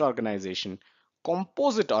 projectized organization,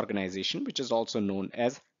 composite organization, which is also known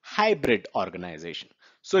as hybrid organization.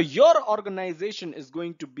 So your organization is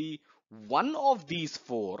going to be one of these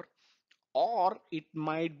four, or it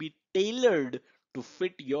might be tailored to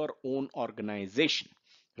fit your own organization,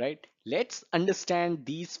 right? Let's understand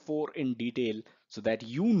these four in detail so that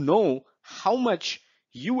you know how much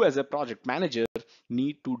you as a project manager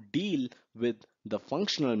need to deal with the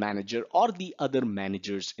functional manager or the other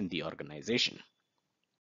managers in the organization.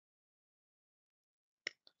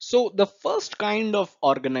 So the first kind of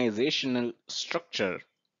organizational structure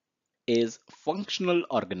is functional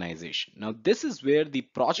organization. Now, this is where the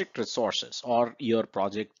project resources or your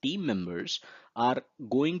project team members are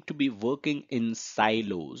going to be working in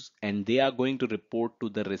silos and they are going to report to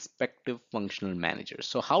the respective functional managers.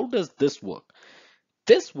 So how does this work?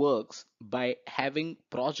 This works by having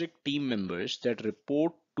project team members that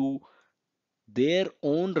report to their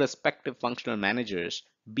own respective functional managers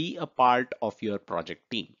be a part of your project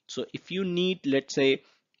team. So if you need, let's say,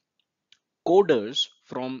 coders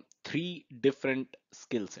from three different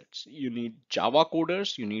skill sets. You need Java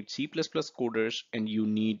coders, you need C++ coders, and you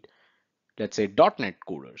need, let's say, .NET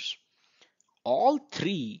coders. All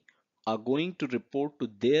three are going to report to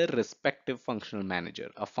their respective functional manager.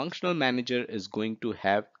 A functional manager is going to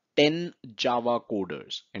have 10 Java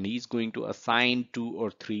coders and he's going to assign 2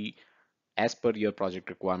 or 3 as per your project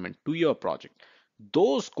requirement to your project.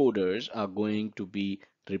 Those coders are going to be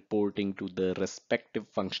reporting to the respective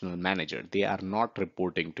functional manager. They are not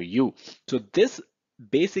reporting to you. So this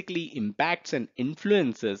basically impacts and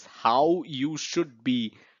influences how you should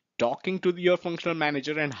be talking to your functional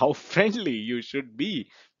manager and how friendly you should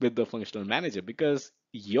be with the functional manager, because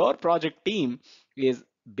your project team is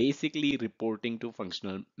basically reporting to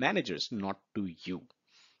functional managers, not to you.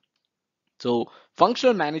 So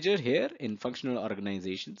functional manager here in functional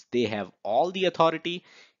organizations, they have all the authority.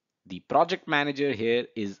 The project manager here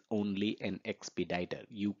is only an expediter.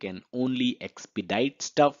 You can only expedite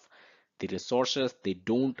stuff. The resources, they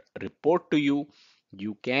don't report to you.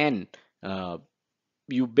 You can, uh,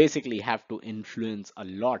 you basically have to influence a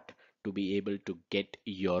lot to be able to get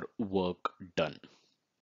your work done.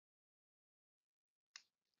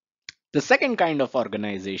 The second kind of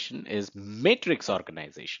organization is matrix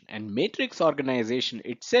organization, and matrix organization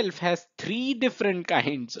itself has three different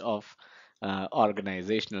kinds of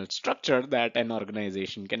organizational structure that an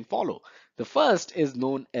organization can follow. The first is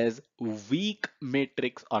known as weak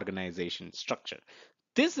matrix organization structure.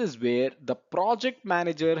 This is where the project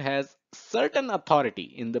manager has certain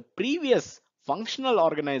authority. In the previous functional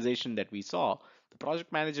organization that we saw, the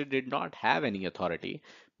project manager did not have any authority,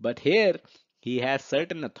 but here he has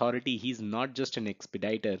certain authority. He's not just an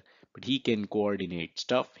expediter, but he can coordinate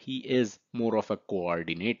stuff. He is more of a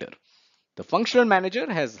coordinator. The functional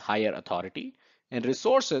manager has higher authority and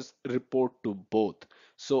resources report to both.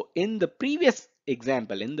 So in the previous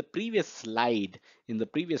example, in the previous slide, in the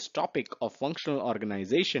previous topic of functional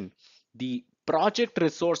organization, the project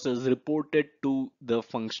resources reported to the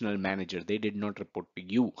functional manager. They did not report to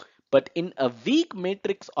you. But in a weak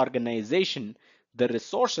matrix organization, the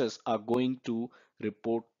resources are going to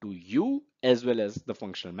report to you as well as the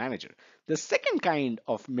functional manager. The second kind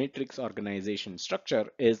of matrix organization structure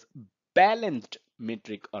is balanced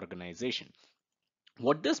matrix organization.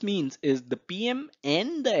 What this means is the PM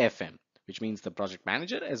and the FM, which means the project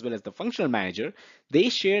manager as well as the functional manager, they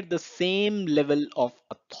share the same level of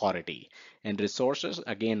authority, and resources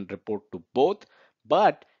again report to both.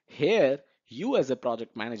 But here you as a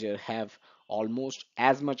project manager have almost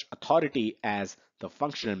as much authority as the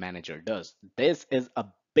functional manager does. This is a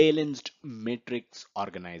balanced matrix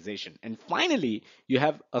organization. And finally, you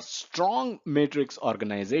have a strong matrix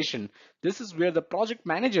organization. This is where the project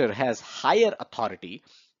manager has higher authority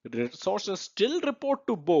Resources still report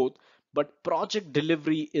to both, but project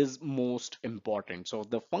delivery is most important. So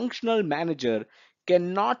the functional manager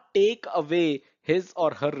cannot take away his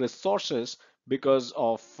or her resources because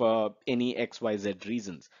of any XYZ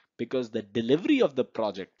reasons, because the delivery of the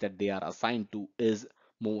project that they are assigned to is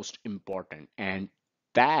most important, and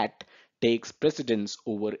that takes precedence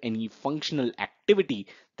over any functional activity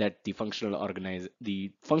that the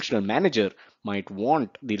functional manager might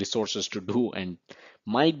want the resources to do and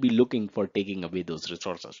might be looking for taking away those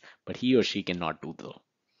resources, but he or she cannot do so.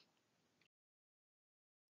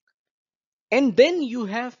 And then you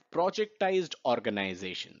have projectized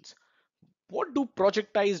organizations. What do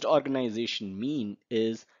projectized organization mean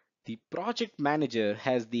is the project manager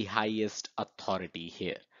has the highest authority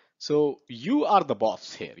here. So you are the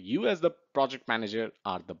boss here. You as the project manager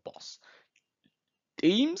are the boss.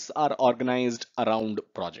 Teams are organized around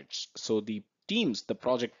projects. So the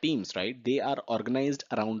project teams, right, they are organized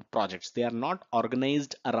around projects. They are not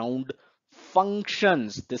organized around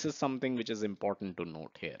functions. This is something which is important to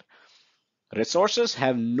note here. Resources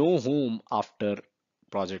have no home after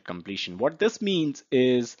project completion. What this means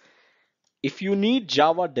is if you need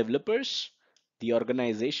Java developers, the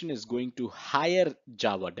organization is going to hire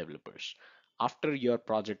Java developers. After your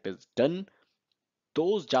project is done,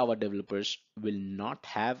 those Java developers will not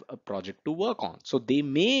have a project to work on. So they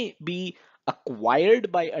may be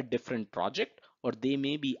acquired by a different project, or they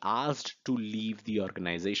may be asked to leave the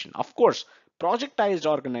organization. Of course, projectized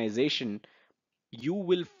organization, you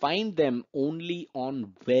will find them only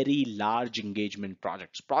on very large engagement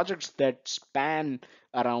projects that span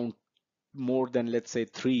around more than, let's say,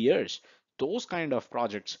 3 years. Those kind of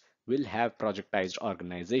projects will have projectized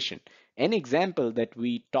organization. An example that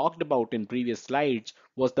we talked about in previous slides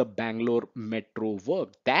was the Bangalore Metro work.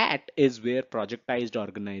 That is where projectized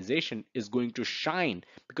organization is going to shine,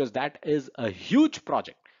 because that is a huge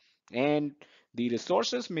project, and the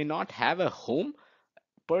resources may not have a home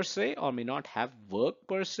per se, or may not have work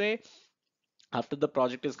per se after the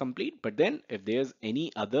project is complete. But then if there's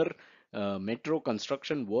any other metro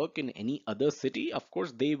construction work in any other city, of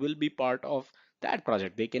course they will be part of that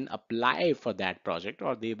project. They can apply for that project,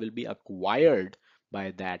 or they will be acquired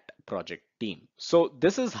by that project team. So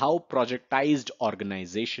this is how projectized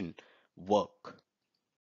organization work.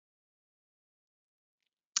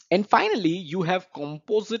 And finally, you have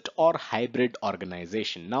composite or hybrid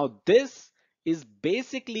organization. Now, this is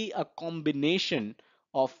basically a combination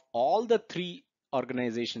of all the three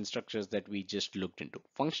organization structures that we just looked into: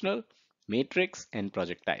 functional, matrix, and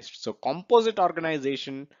projectized. So, composite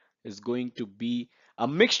organization is going to be a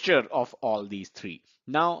mixture of all these three.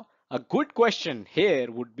 Now, a good question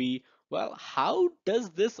here would be, well, how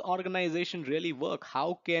does this organization really work?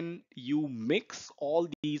 How can you mix all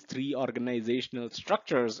these three organizational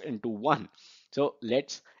structures into one? So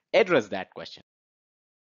let's address that question.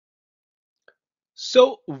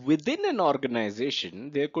 So within an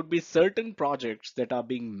organization, there could be certain projects that are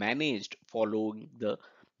being managed following the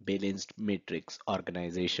balanced matrix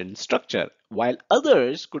organization structure, while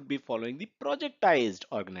others could be following the projectized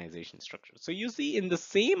organization structure. So you see, in the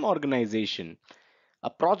same organization, a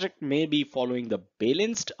project may be following the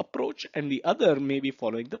balanced approach and the other may be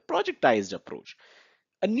following the projectized approach.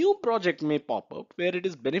 A new project may pop up where it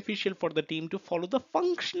is beneficial for the team to follow the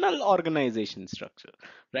functional organization structure,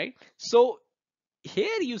 right? So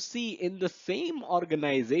here you see, in the same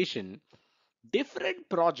organization, different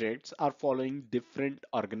projects are following different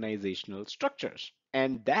organizational structures.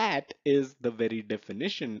 And that is the very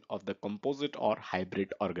definition of the composite or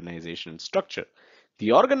hybrid organization structure.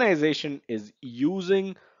 The organization is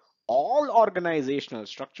using all organizational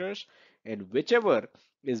structures, and whichever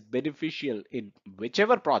is beneficial in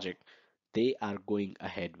whichever project, they are going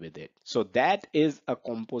ahead with it. So that is a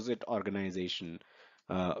composite organizational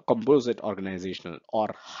or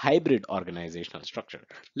hybrid organizational structure.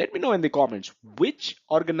 Let me know in the comments, which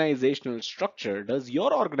organizational structure does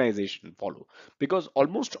your organization follow? Because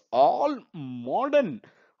almost all modern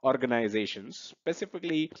organizations,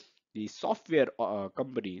 specifically the software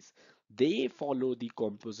companies, they follow the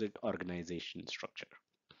composite organization structure.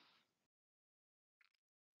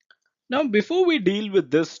 Now, before we deal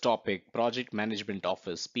with this topic, Project Management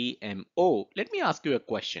Office, PMO, let me ask you a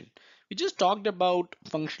question. We just talked about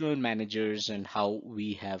functional managers and how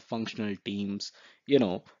we have functional teams.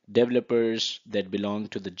 Developers that belong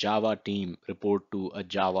to the Java team report to a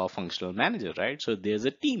Java functional manager, right? So there's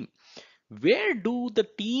a team. Where do the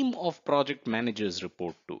team of project managers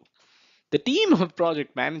report to? The team of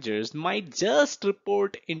project managers might just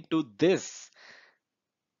report into this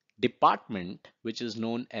department, which is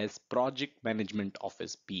known as Project Management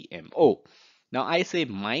Office, PMO. Now, I say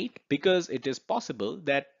might because it is possible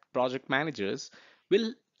that project managers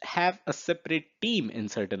will have a separate team in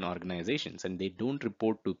certain organizations and they don't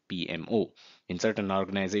report to PMO. In certain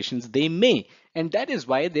organizations, they may. And that is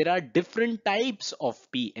why there are different types of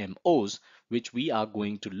PMOs, which we are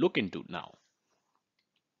going to look into now.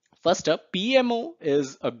 First up, PMO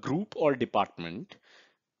is a group or department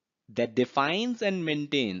that defines and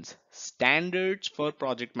maintains standards for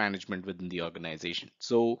project management within the organization.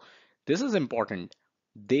 So this is important.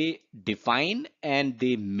 They define and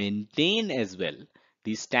they maintain as well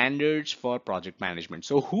the standards for project management.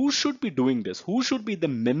 So who should be doing this? Who should be the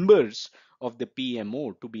members of the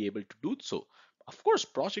PMO to be able to do so? Of course,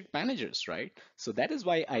 project managers, right? So that is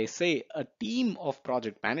why I say a team of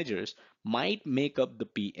project managers might make up the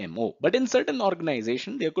PMO. But in certain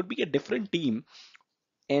organization, there could be a different team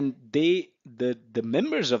and the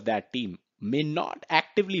members of that team may not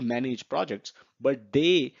actively manage projects, but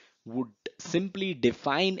they would simply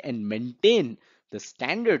define and maintain the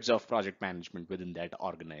standards of project management within that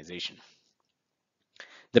organization.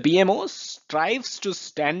 The PMO strives to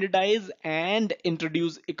standardize and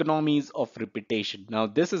introduce economies of repetition. Now,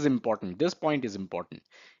 this is important. This point is important.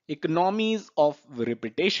 Economies of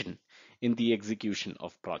repetition in the execution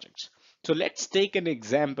of projects. So let's take an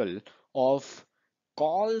example of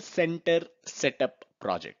call center setup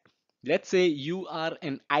project. Let's say you are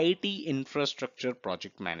an IT infrastructure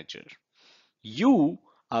project manager. You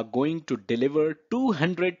are going to deliver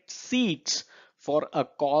 200 seats for a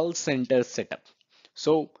call center setup.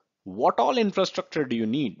 So what all infrastructure do you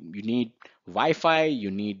need? You need Wi-Fi, you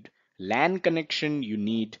need LAN connection, you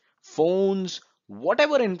need phones,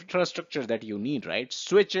 whatever infrastructure that you need, right?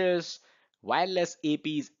 Switches, wireless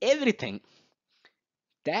APs, everything.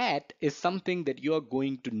 That is something that you are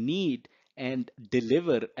going to need and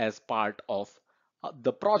deliver as part of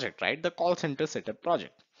the project, right? The call center setup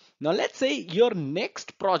project. Now, let's say your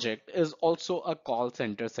next project is also a call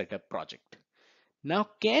center setup project. Now,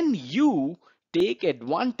 can you take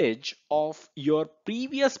advantage of your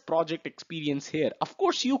previous project experience here? Of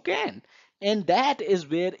course, you can. And that is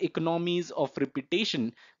where economies of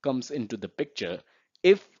repetition comes into the picture.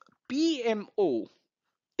 If PMO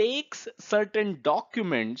takes certain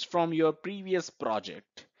documents from your previous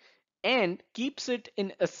project and keeps it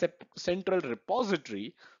in a central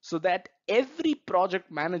repository so that every project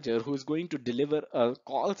manager who is going to deliver a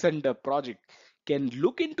call center project can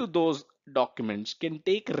look into those documents, can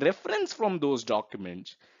take reference from those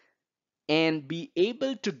documents, and be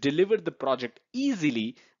able to deliver the project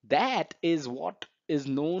easily. That is what is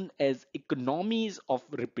known as economies of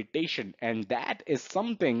repetition, and that is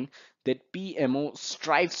something that PMO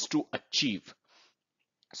strives to achieve.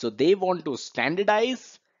 So they want to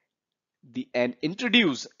standardize and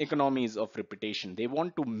introduce economies of repetition. They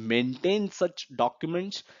want to maintain such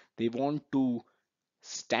documents. They want to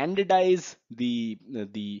standardize the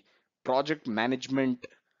project management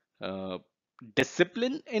uh,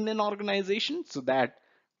 discipline in an organization so that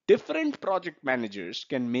different project managers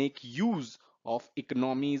can make use of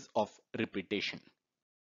economies of repetition.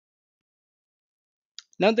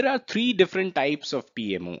 Now, there are three different types of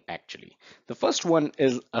PMO actually. The first one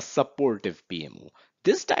is a supportive PMO.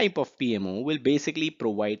 This type of PMO will basically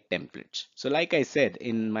provide templates. So, like I said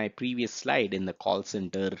in my previous slide in the call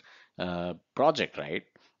center project, right?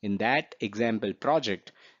 In that example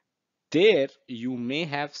project, there you may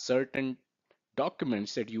have certain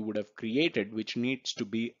documents that you would have created which needs to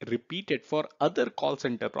be repeated for other call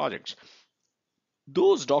center projects.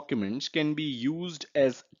 Those documents can be used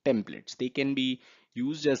as templates. They can be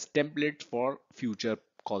used as templates for future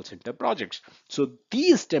call center projects. So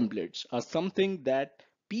these templates are something that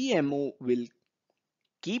PMO will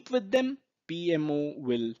keep with them. PMO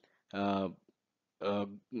will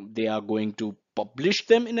they are going to publish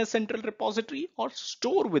them in a central repository or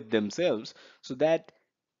store with themselves so that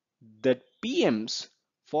the PMs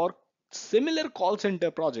for similar call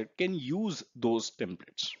center project can use those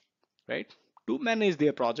templates, right, to manage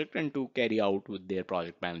their project and to carry out with their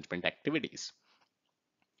project management activities.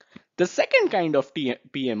 The second kind of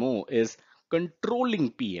PMO is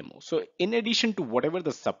controlling PMO. So in addition to whatever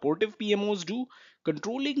the supportive PMOs do,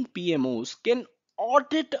 controlling PMOs can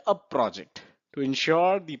audit a project to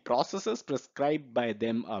ensure the processes prescribed by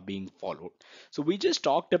them are being followed. So we just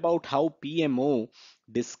talked about how PMO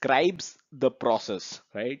describes the process,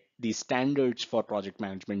 right? The standards for project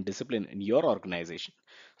management discipline in your organization.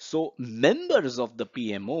 So members of the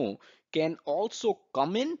PMO can also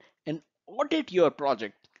come in and audit your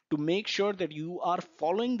project to make sure that you are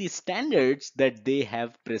following the standards that they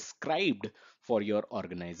have prescribed for your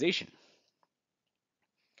organization.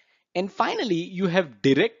 And finally, you have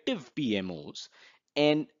directive PMOs.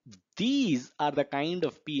 And these are the kind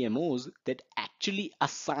of PMOs that actually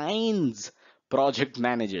assigns project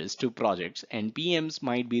managers to projects, and PMs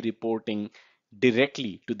might be reporting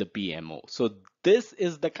directly to the PMO. So this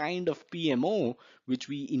is the kind of PMO which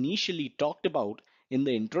we initially talked about in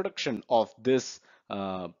the introduction uh,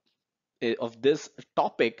 of this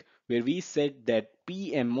topic, where we said that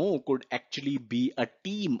PMO could actually be a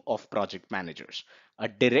team of project managers. A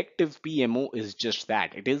directive PMO is just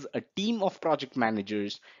that. It is a team of project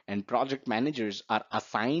managers, and project managers are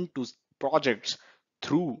assigned to projects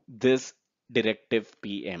through this directive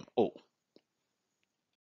PMO.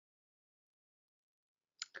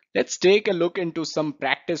 Let's take a look into some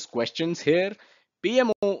practice questions here.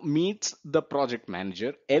 PMO meets the project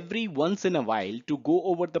manager every once in a while to go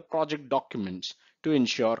over the project documents to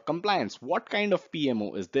ensure compliance. What kind of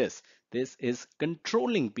PMO is this? This is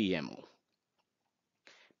controlling PMO.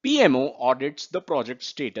 PMO audits the project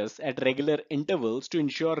status at regular intervals to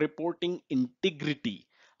ensure reporting integrity.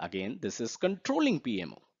 Again, this is controlling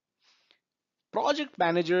PMO. Project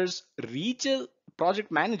managers reaches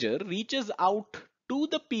Project manager reaches out to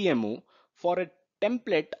the PMO for a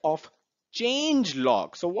template of change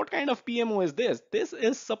log. So what kind of PMO is this? This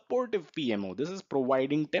is supportive PMO. This is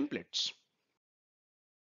providing templates.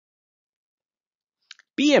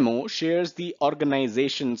 PMO shares the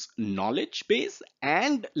organization's knowledge base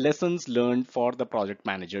and lessons learned for the project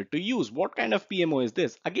manager to use. What kind of PMO is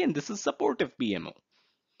this? Again, this is supportive PMO.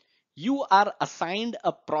 You are assigned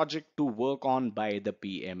a project to work on by the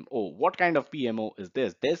PMO. What kind of PMO is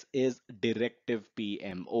this? This is directive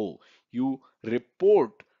PMO. You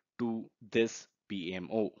report to this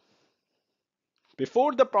PMO.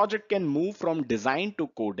 Before the project can move from design to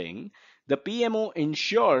coding, the PMO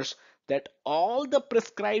ensures that all the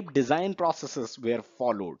prescribed design processes were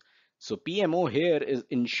followed. So PMO here is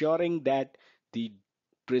ensuring that the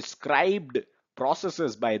prescribed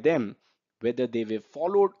processes by them, whether they were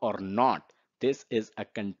followed or not, this is a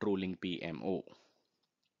controlling PMO.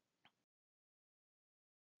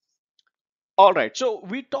 All right, so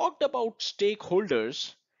we talked about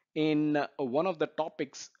stakeholders in one of the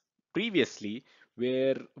topics previously,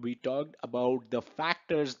 where we talked about the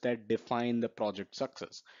factors that define the project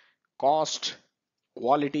success: cost,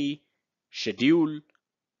 quality, schedule,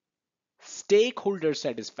 stakeholder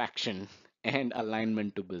satisfaction, and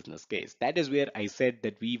alignment to business case. That is where I said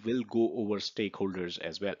that we will go over stakeholders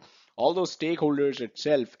as well. Although stakeholders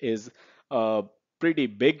itself is a pretty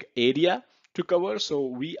big area to cover, so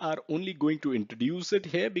we are only going to introduce it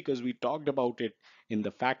here because we talked about it in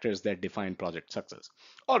the factors that define project success.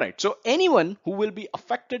 All right, so anyone who will be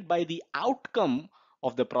affected by the outcome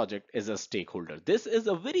of the project is a stakeholder. This is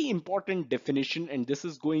a very important definition, and this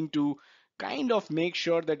is going to kind of make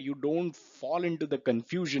sure that you don't fall into the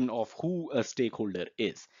confusion of who a stakeholder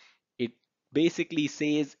is. It basically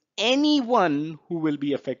says anyone who will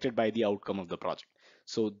be affected by the outcome of the project.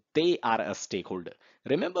 So they are a stakeholder.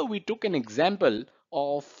 Remember, we took an example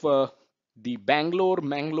of the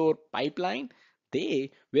Bangalore-Mangalore pipeline.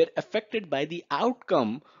 They were affected by the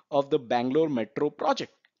outcome of the Bangalore Metro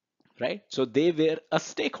project, right? So they were a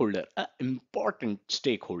stakeholder, an important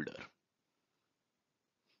stakeholder.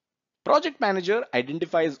 Project manager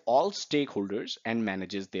identifies all stakeholders and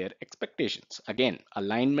manages their expectations. Again,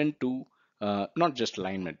 alignment to not just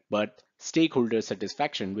alignment, but stakeholder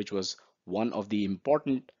satisfaction, which was one of the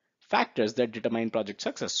important factors that determine project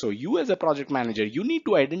success. So you as a project manager, you need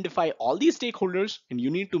to identify all these stakeholders and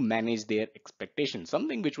you need to manage their expectations,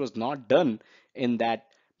 something which was not done in that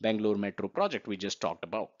Bangalore Metro project we just talked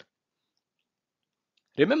about.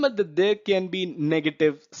 Remember that there can be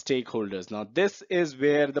negative stakeholders. Now, this is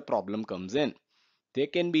where the problem comes in. There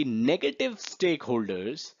can be negative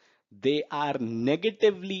stakeholders. They are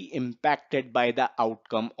negatively impacted by the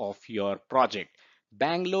outcome of your project.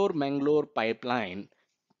 Bangalore-Mangalore pipeline,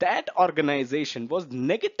 that organization was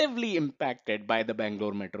negatively impacted by the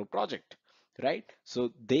Bangalore Metro project, right?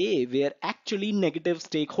 So they were actually negative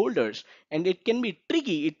stakeholders, and it can be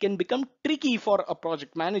tricky. It can become tricky for a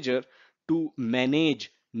project manager to manage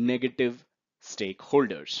negative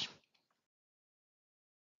stakeholders.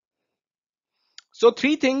 So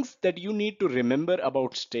three things that you need to remember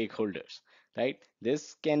about stakeholders, right?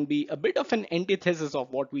 This can be a bit of an antithesis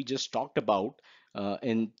of what we just talked about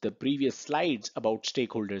in the previous slides about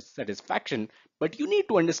stakeholders satisfaction, but you need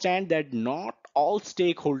to understand that not all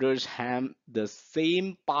stakeholders have the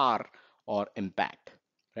same power or impact,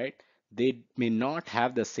 right? They may not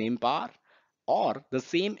have the same power or the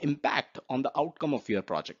same impact on the outcome of your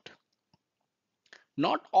project.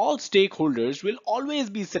 Not all stakeholders will always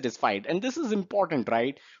be satisfied, and this is important,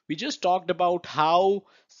 right? We just talked about how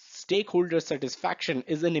stakeholder satisfaction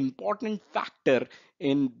is an important factor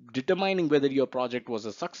in determining whether your project was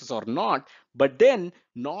a success or not. But then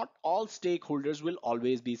not all stakeholders will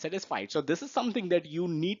always be satisfied. So this is something that you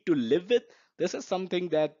need to live with. This is something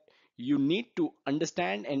that you need to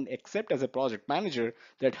understand and accept as a project manager,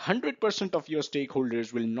 that 100% of your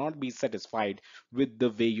stakeholders will not be satisfied with the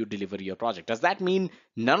way you deliver your project. Does that mean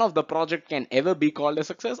none of the project can ever be called a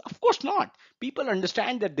success? Of course not. People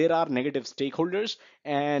understand that there are negative stakeholders,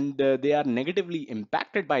 and they are negatively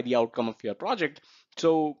impacted by the outcome of your project.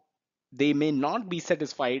 So they may not be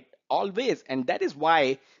satisfied always, and that is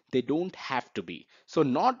why they don't have to be. So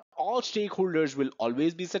not all stakeholders will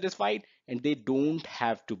always be satisfied, and they don't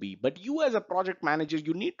have to be. But you as a project manager,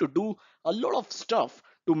 you need to do a lot of stuff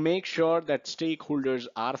to make sure that stakeholders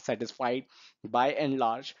are satisfied by and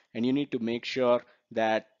large, and you need to make sure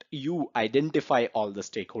that you identify all the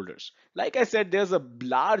stakeholders. Like I said, there's a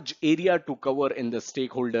large area to cover in the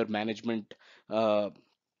stakeholder management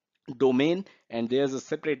domain, and there's a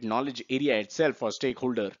separate knowledge area itself for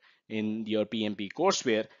stakeholder in your PMP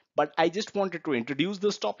courseware. But I just wanted to introduce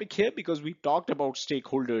this topic here because we talked about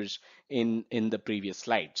stakeholders in the previous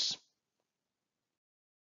slides.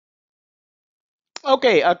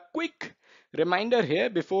 Okay, a quick reminder here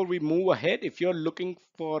before we move ahead. If you're looking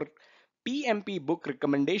for PMP book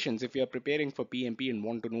recommendations, if you're preparing for PMP and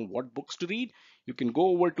want to know what books to read, you can go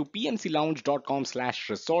over to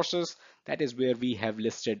pmclounge.com/resources. That is where we have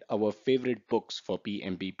listed our favorite books for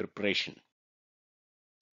PMP preparation.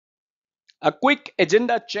 A quick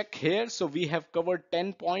agenda check here. So we have covered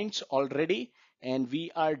 10 points already, and we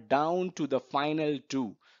are down to the final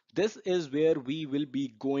two. This is where we will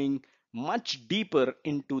be going much deeper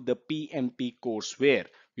into the PMP courseware.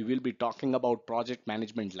 We will be talking about project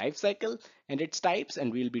management lifecycle and its types,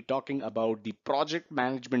 and we'll be talking about the project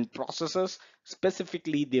management processes,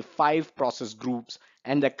 specifically the 5 process groups,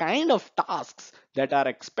 and the kind of tasks that are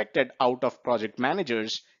expected out of project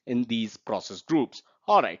managers in these process groups.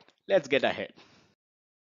 All right, let's get ahead.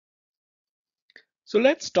 So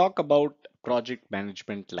let's talk about project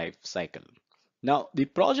management life cycle. Now, the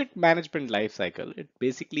project management life cycle, it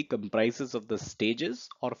basically comprises of the stages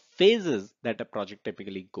or phases that a project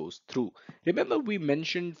typically goes through. Remember, we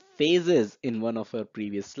mentioned phases in one of our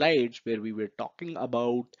previous slides where we were talking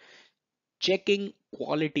about checking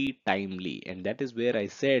quality timely, and that is where I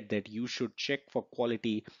said that you should check for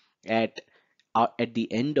quality at at the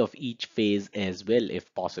end of each phase as well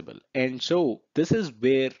if possible. And so this is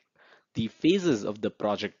where the phases of the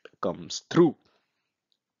project comes through.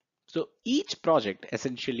 So each project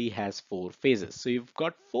essentially has 4 phases. So you've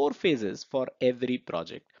got 4 phases for every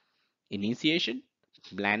project: initiation,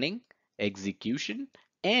 planning, execution,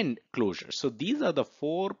 and closure. So these are the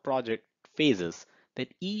 4 project phases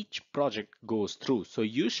that each project goes through. So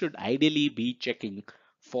you should ideally be checking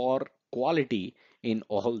for quality in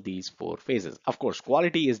all these 4 phases. Of course,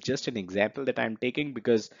 quality is just an example that I'm taking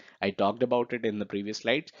because I talked about it in the previous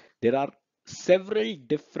slides. There are several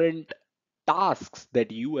different tasks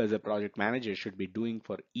that you as a project manager should be doing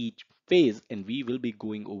for each phase, and we will be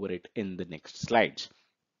going over it in the next slides.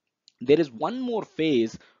 There is one more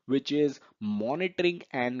phase, which is monitoring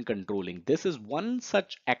and controlling. This is one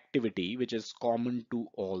such activity which is common to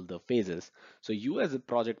all the phases. So you as a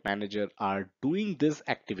project manager are doing this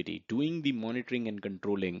activity, doing the monitoring and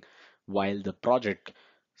controlling while the project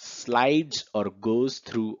slides or goes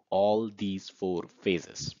through all these 4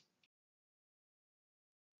 phases.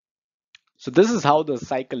 So this is how the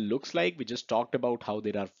cycle looks like. We just talked about how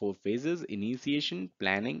there are 4 phases: initiation,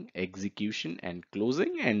 planning, execution, and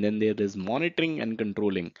closing. And then there is monitoring and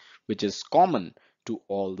controlling, which is common to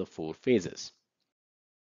all the 4 phases.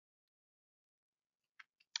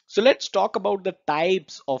 So let's talk about the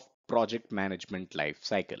types of project management life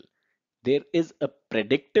cycle. There is a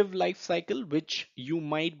predictive life cycle, which you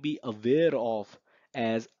might be aware of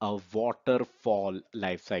as a waterfall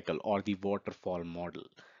life cycle or the waterfall model.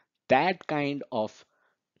 That kind of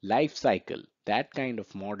life cycle, that kind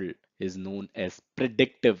of model is known as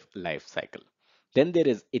predictive life cycle. Then there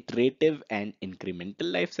is iterative and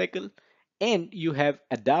incremental life cycle, and you have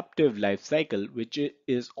adaptive life cycle, which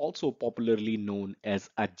is also popularly known as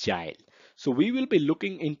agile. So we will be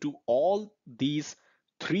looking into all these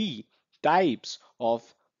 3 types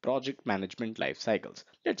of project management life cycles.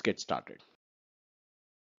 Let's get started.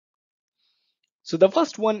 So the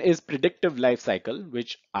first one is predictive life cycle,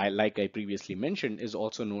 which like I previously mentioned, is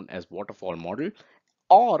also known as waterfall model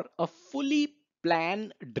or a fully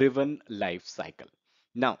plan driven life cycle.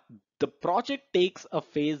 Now, the project takes a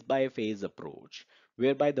phase by phase approach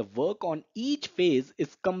whereby the work on each phase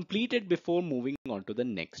is completed before moving on to the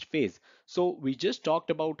next phase. So we just talked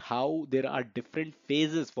about how there are different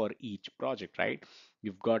phases for each project, right?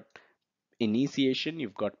 You've got initiation,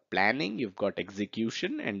 you've got planning, you've got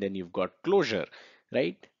execution, and then you've got closure,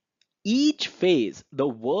 right? Each phase, the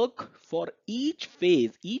work for each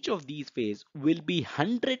phase, each of these phases will be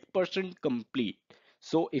 100% complete.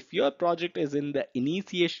 So if your project is in the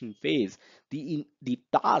initiation phase, the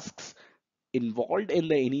tasks involved in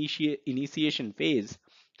the initiation phase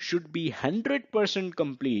should be 100%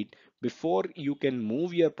 complete before you can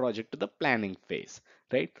move your project to the planning phase,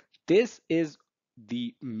 right? This is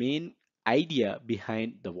the main idea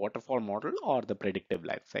behind the waterfall model or the predictive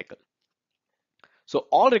life cycle. So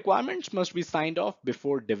all requirements must be signed off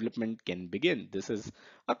before development can begin. This is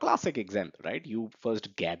a classic example, right? You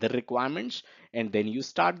first gather requirements and then you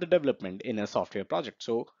start the development in a software project.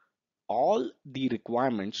 So all the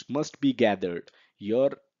requirements must be gathered.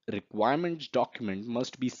 Your requirements document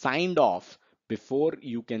must be signed off before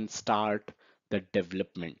you can start the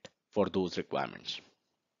development for those requirements.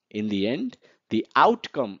 In the end, the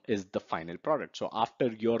outcome is the final product. So after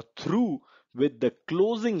you're through with the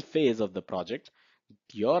closing phase of the project,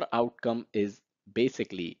 your outcome is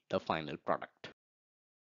basically the final product.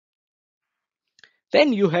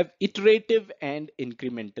 Then you have iterative and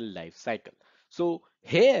incremental life cycle. So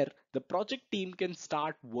here the project team can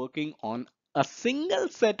start working on a single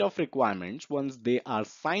set of requirements once they are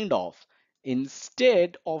signed off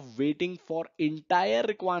instead of waiting for entire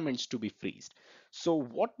requirements to be freezed. So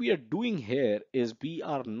what we are doing here is we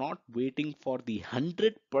are not waiting for the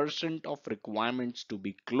 100% of requirements to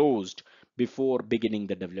be closed before beginning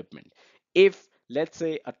the development. If let's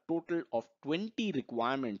say a total of 20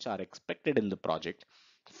 requirements are expected in the project,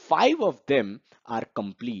 5 of them are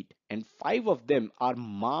complete and 5 of them are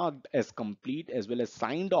marked as complete as well as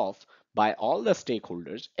signed off by all the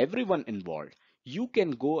stakeholders, everyone involved. You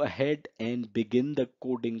can go ahead and begin the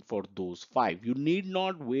coding for those 5. You need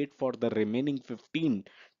not wait for the remaining 15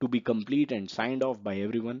 to be complete and signed off by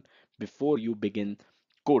everyone before you begin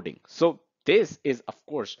coding. So this is of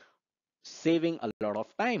course saving a lot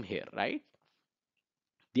of time here, right?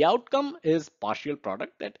 The outcome is partial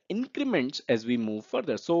product that increments as we move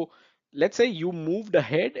further. So let's say you moved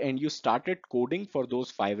ahead and you started coding for those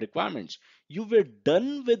 5 requirements. You were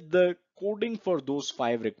done with the coding for those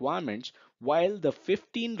 5 requirements while the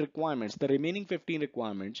 15 requirements, the remaining 15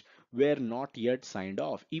 requirements were not yet signed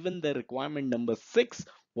off. Even the requirement number 6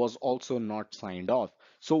 was also not signed off.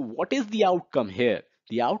 So what is the outcome here?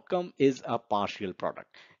 The outcome is a partial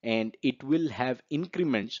product and it will have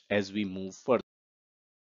increments as we move further.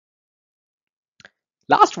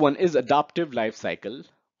 Last one is adaptive life cycle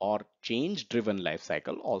or change driven life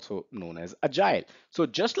cycle, also known as agile. So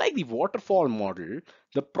just like the waterfall model,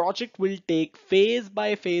 the project will take phase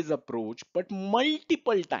by phase approach, but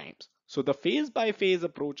multiple times. So the phase by phase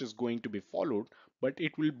approach is going to be followed, but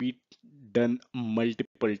it will be done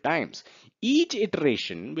multiple times. Each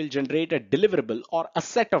iteration will generate a deliverable or a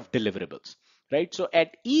set of deliverables, right? So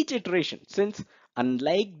at each iteration, since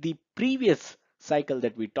unlike the previous cycle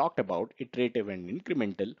that we talked about, iterative and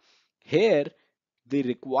incremental, here the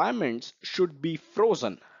requirements should be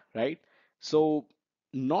frozen, right? So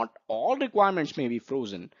not all requirements may be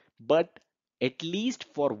frozen, but at least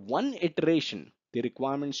for one iteration, the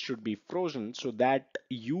requirements should be frozen so that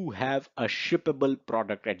you have a shippable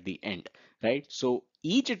product at the end, right? So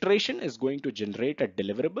each iteration is going to generate a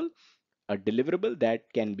deliverable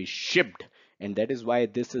that can be shipped. And that is why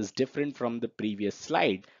this is different from the previous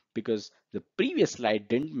slide, because the previous slide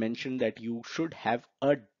didn't mention that you should have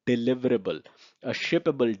a deliverable, a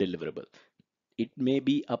shippable deliverable. It may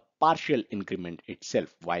be a partial increment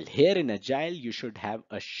itself, while here in Agile, you should have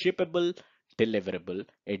a shippable deliverable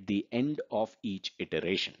at the end of each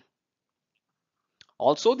iteration.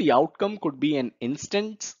 Also, the outcome could be an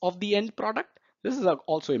instance of the end product. This is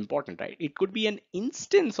also important, right? It could be an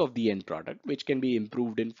instance of the end product, which can be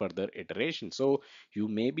improved in further iteration. So you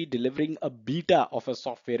may be delivering a beta of a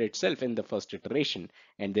software itself in the first iteration,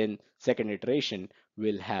 and then second iteration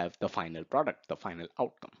will have the final product, the final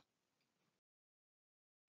outcome.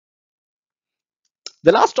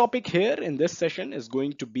 The last topic here in this session is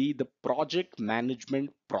going to be the project management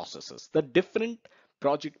processes, the different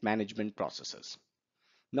project management processes.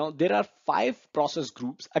 Now, there are 5 process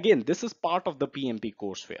groups. Again, this is part of the PMP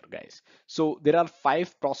courseware, guys. So there are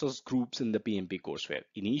 5 process groups in the PMP courseware: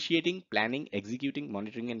 initiating, planning, executing,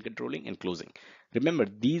 monitoring and controlling, and closing. Remember,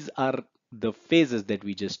 these are the phases that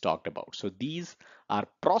we just talked about. So these are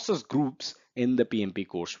process groups in the PMP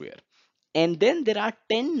courseware. And then there are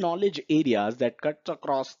 10 knowledge areas that cut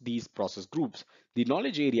across these process groups. The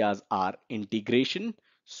knowledge areas are integration,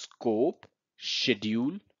 scope,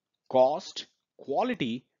 schedule, cost,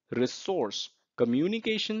 quality, resource,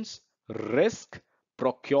 communications, risk,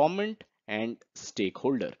 procurement, and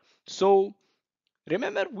stakeholder. So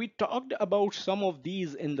remember, we talked about some of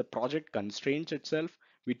these in the project constraints itself.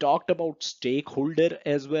 We talked about stakeholder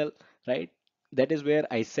as well, right? That is where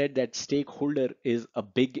I said that stakeholder is a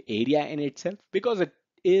big area in itself because it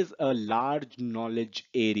is a large knowledge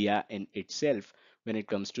area in itself when it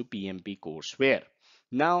comes to PMP courseware.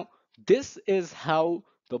 Now, this is how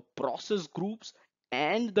the process groups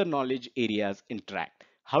and the knowledge areas interact.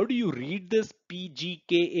 How do you read this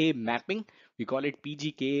PGKA mapping? We call it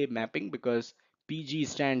PGKA mapping because PG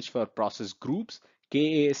stands for process groups,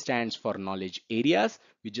 KA stands for knowledge areas.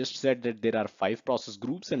 We just said that there are 5 process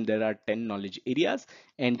groups and there are 10 knowledge areas.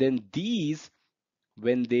 And then these,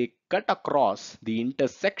 when they cut across, the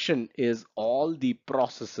intersection is all the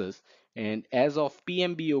processes. And as of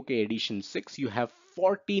PMBOK edition 6, you have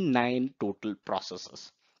 49 total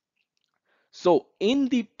processes. So in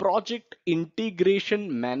the project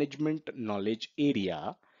integration management knowledge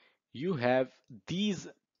area, you have these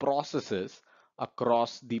processes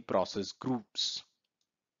across the process groups,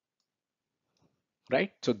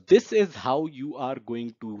 right? So this is how you are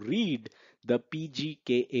going to read the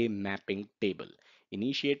PGKA mapping table.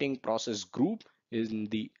 Initiating process group is in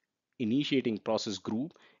the initiating process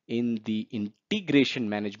group in the integration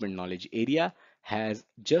management knowledge area has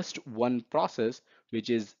just one process, which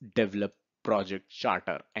is develop project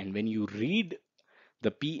charter. And when you read the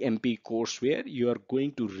PMP courseware, you are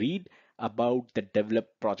going to read about the develop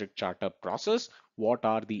project charter process. What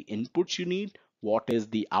are the inputs you need? What is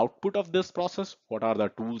the output of this process? What are the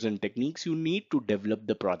tools and techniques you need to develop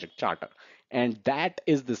the project charter? And that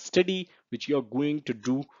is the study which you're going to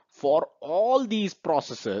do for all these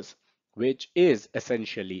processes, which is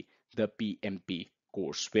essentially the PMP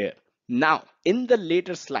courseware. Now, in the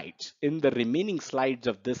later slides, in the remaining slides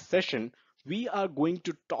of this session, we are going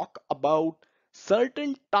to talk about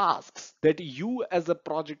certain tasks that you as a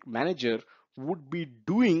project manager would be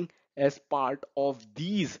doing as part of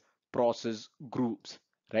these process groups,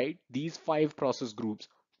 right? These 5 process groups.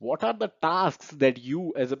 What are the tasks that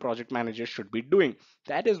you as a project manager should be doing?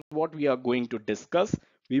 That is what we are going to discuss.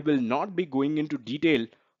 We will not be going into detail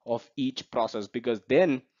of each process because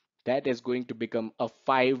then that is going to become a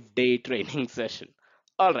 5-day training session.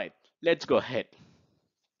 All right, let's go ahead.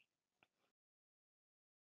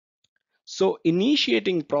 So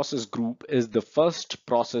initiating process group is the first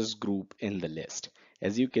process group in the list.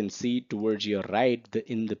 As you can see towards your right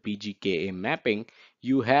in the PGKA mapping,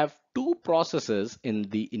 you have 2 processes in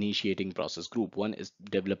the initiating process group. One is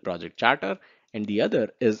develop project charter and the other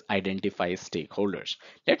is identify stakeholders.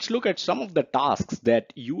 Let's look at some of the tasks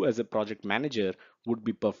that you as a project manager would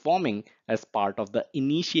be performing as part of the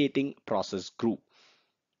initiating process group.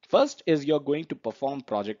 First is you're going to perform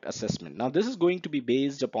project assessment. Now this is going to be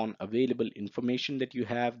based upon available information that you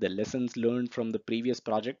have, the lessons learned from the previous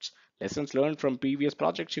projects. Lessons learned from previous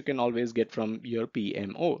projects you can always get from your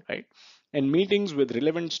PMO, right? And meetings with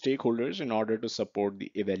relevant stakeholders in order to support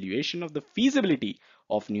the evaluation of the feasibility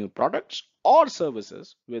of new products or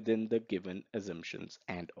services within the given assumptions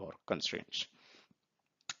and or constraints.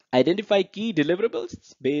 Identify key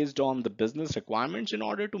deliverables based on the business requirements in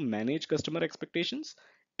order to manage customer expectations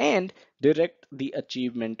and direct the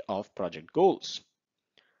achievement of project goals.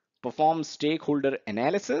 Perform stakeholder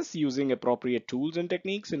analysis using appropriate tools and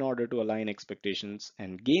techniques in order to align expectations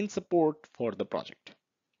and gain support for the project.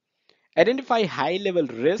 Identify high-level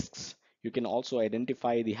risks. You can also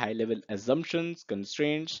identify the high-level assumptions,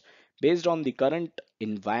 constraints based on the current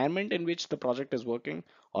environment in which the project is working,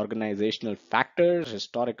 organizational factors,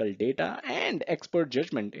 historical data, and expert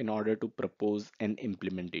judgment in order to propose an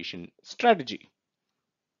implementation strategy.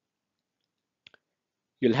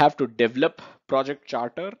 You'll have to develop project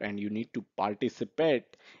charter and you need to participate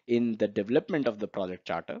in the development of the project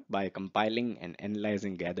charter by compiling and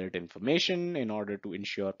analyzing gathered information in order to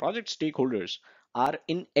ensure project stakeholders are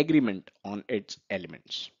in agreement on its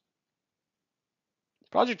elements.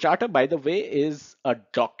 Project charter, by the way, is a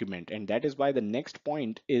document, and that is why the next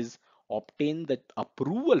point is obtain the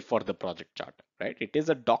approval for the project charter, right? It is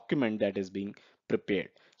a document that is being prepared.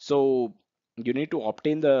 So you need to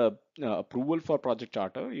obtain the approval for project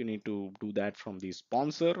charter. You need to do that from the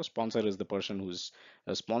sponsor. Sponsor is the person who's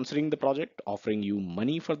sponsoring the project, offering you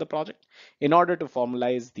money for the project in order to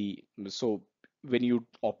formalize the, so when you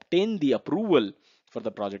obtain the approval for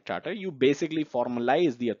the project charter, you basically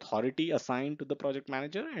formalize the authority assigned to the project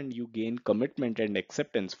manager and you gain commitment and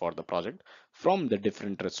acceptance for the project from the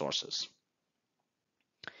different resources.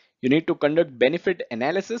 You need to conduct benefit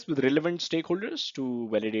analysis with relevant stakeholders to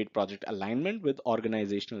validate project alignment with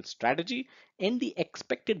organizational strategy and the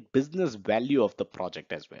expected business value of the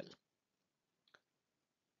project as well.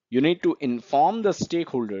 You need to inform the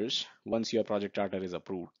stakeholders once your project charter is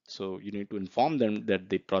approved. So you need to inform them that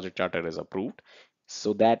the project charter is approved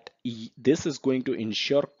so that this is going to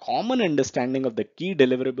ensure common understanding of the key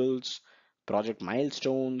deliverables, project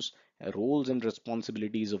milestones, roles and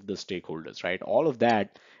responsibilities of the stakeholders, right? All of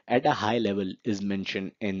that at a high level is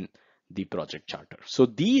mentioned in the project charter. So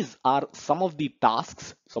these are some of the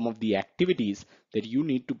tasks, some of the activities that you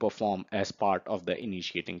need to perform as part of the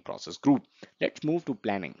initiating process group. Let's move to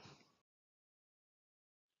planning.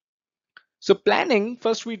 So planning,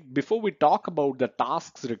 first before we talk about the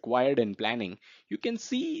tasks required in planning, you can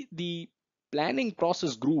see the planning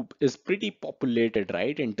process group is pretty populated,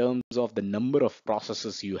 right? In terms of the number of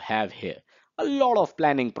processes you have here. A lot of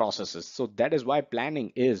planning processes. So that is why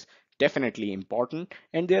planning is definitely important.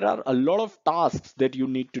 And there are a lot of tasks that you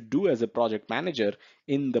need to do as a project manager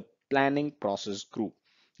in the planning process group.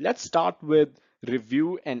 Let's start with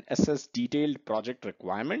review and assess detailed project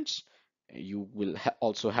requirements. You will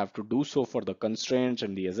also have to do so for the constraints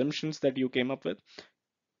and the assumptions that you came up with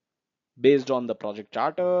based on the project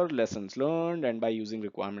charter, lessons learned, and by using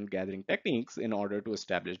requirement gathering techniques in order to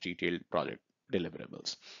establish detailed project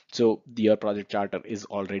deliverables. So your project charter is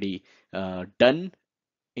already done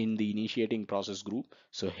in the initiating process group.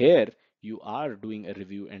 So here you are doing a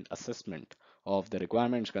review and assessment of the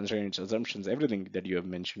requirements, constraints, assumptions, everything that you have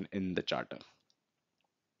mentioned in the charter.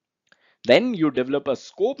 Then you develop a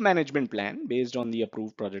scope management plan based on the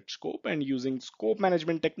approved project scope and using scope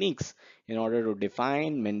management techniques in order to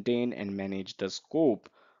define, maintain, and manage the scope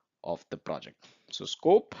of the project. So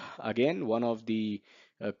scope, again, one of the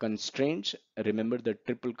constraints. Remember the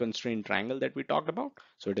triple constraint triangle that we talked about?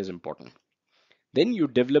 So it is important. Then you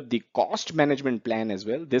develop the cost management plan as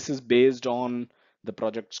well. This is based on the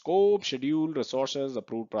project scope, schedule, resources,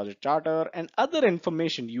 approved project charter, and other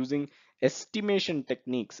information using estimation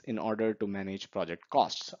techniques in order to manage project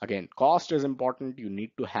costs. Again, cost is important. You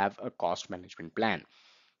need to have a cost management plan.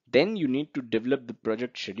 Then you need to develop the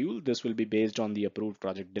project schedule. This will be based on the approved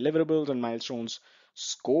project deliverables and milestones,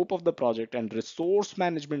 scope of the project, and resource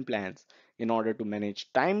management plans in order to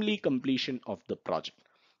manage timely completion of the project.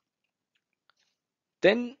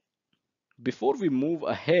 Then before we move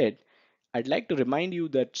ahead, I'd like to remind you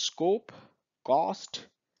that scope, cost,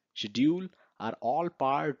 schedule are all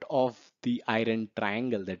part of the iron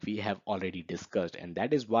triangle that we have already discussed. And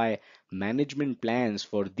that is why management plans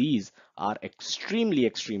for these are extremely,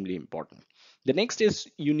 extremely important. The next is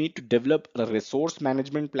you need to develop a resource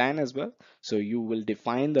management plan as well. So you will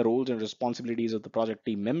define the roles and responsibilities of the project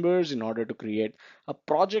team members in order to create a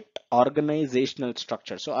project organizational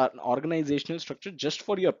structure. So an organizational structure just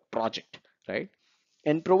for your project, right?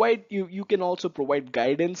 And provide you can also provide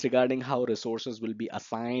guidance regarding how resources will be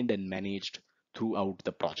assigned and managed throughout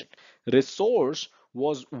the project. Resource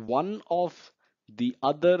was one of the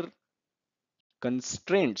other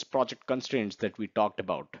constraints, project constraints that we talked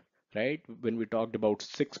about, right? When we talked about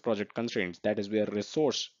 6 project constraints, that is where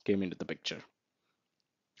resource came into the picture.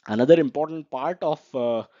 Another important part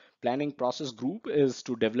of planning process group is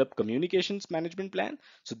to develop communications management plan.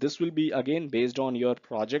 So this will be again based on your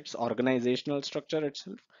project's organizational structure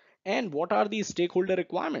itself and what are the stakeholder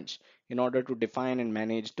requirements in order to define and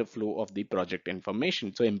manage the flow of the project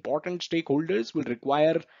information. So important stakeholders will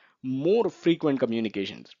require more frequent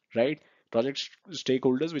communications, right? Project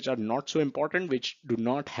stakeholders which are not so important, which do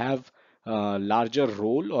not have larger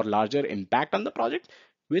role or larger impact on the project,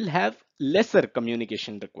 will have lesser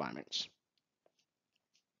communication requirements.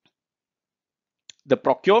 The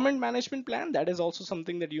procurement management plan, that is also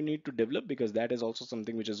something that you need to develop because that is also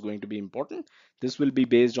something which is going to be important. This will be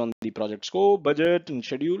based on the project scope, budget, and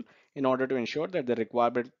schedule in order to ensure that the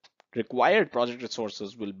required project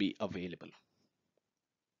resources will be available.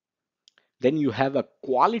 Then you have a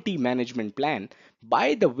quality management plan.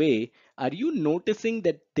 By the way, are you noticing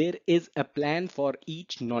that there is a plan for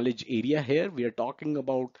each knowledge area here? We are talking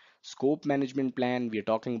about scope management plan, we are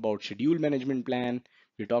talking about schedule management plan,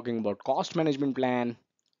 we're talking about cost management plan,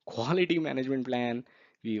 quality management plan.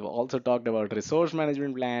 We've also talked about resource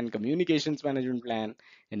management plan, communications management plan,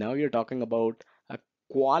 and now you're talking about a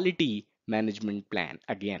quality management plan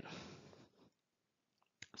again.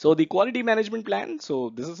 So the quality management plan,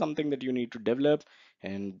 so this is something that you need to develop,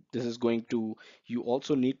 and this is going to, you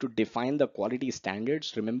also need to define the quality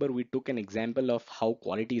standards. Remember, we took an example of how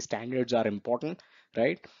quality standards are important,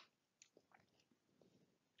 right?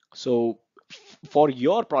 So for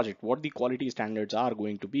your project, what the quality standards are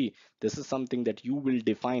going to be, this is something that you will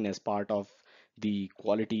define as part of the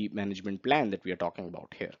quality management plan that we are talking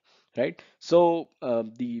about here, right? So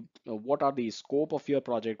the what are the scope of your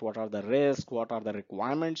project, what are the risks, what are the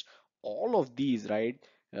requirements, all of these, right,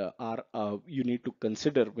 are you need to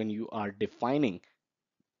consider when you are defining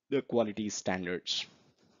the quality standards.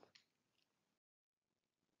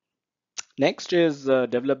 Next is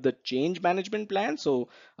develop the change management plan. So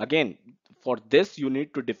again, for this, you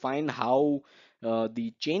need to define how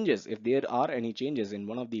the changes, if there are any changes. In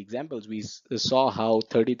one of the examples, we saw how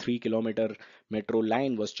 33-kilometer metro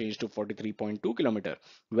line was changed to 43.2 kilometer.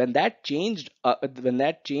 When that change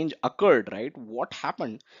occurred, right, what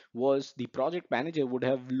happened was the project manager would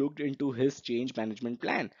have looked into his change management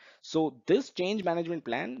plan. So this change management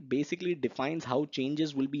plan basically defines how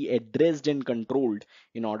changes will be addressed and controlled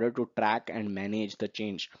in order to track and manage the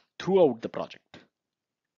change throughout the project.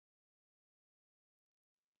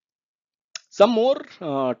 Some more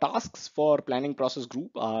tasks for planning process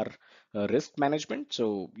group are risk management.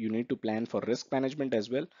 So you need to plan for risk management as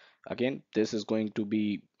well. Again, this is going to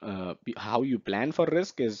be how you plan for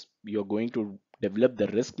risk is you're going to develop the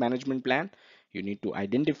risk management plan. You need to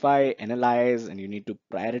identify, analyze, and you need to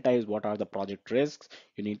prioritize what are the project risks.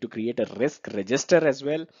 You need to create a risk register as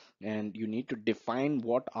well, and you need to define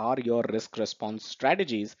what are your risk response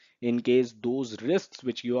strategies in case those risks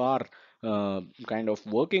which you are kind of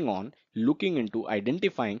working on, looking into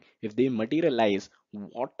identifying, if they materialize,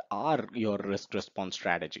 what are your risk response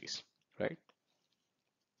strategies, right?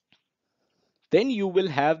 Then you will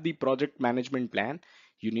have the project management plan.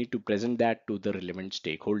 You need to present that to the relevant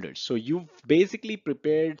stakeholders. So you've basically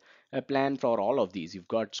prepared a plan for all of these. You've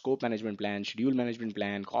got scope management plan, schedule management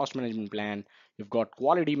plan, cost management plan, you've got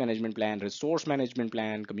quality management plan, resource management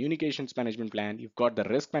plan, communications management plan, you've got the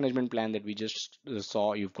risk management plan that we just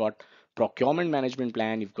saw, you've got procurement management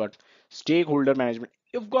plan, you've got stakeholder management,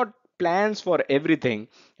 you've got plans for everything.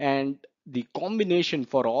 And the combination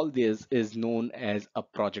for all this is known as a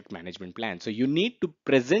project management plan. So you need to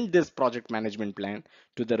present this project management plan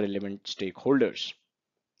to the relevant stakeholders.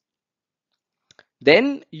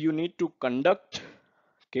 Then you need to conduct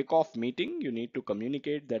kickoff meeting. You need to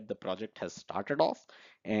communicate that the project has started off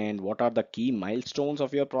and what are the key milestones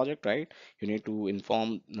of your project, right? You need to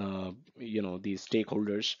inform the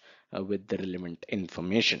stakeholders with the relevant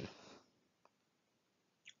information.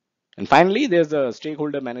 And finally, there's a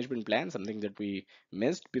stakeholder management plan, something that we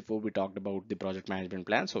missed before we talked about the project management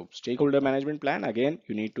plan. So stakeholder management plan, again,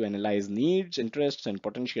 you need to analyze needs, interests, and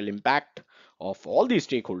potential impact of all these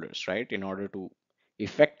stakeholders, right, in order to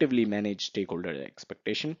effectively manage stakeholder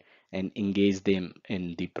expectation and engage them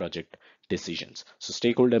in the project decisions. So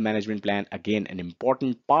stakeholder management plan, again, an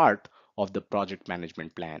important part of the project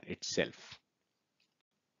management plan itself.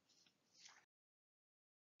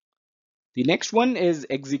 The next one is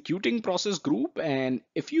executing process group. And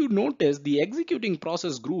if you notice, the executing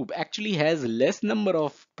process group actually has less number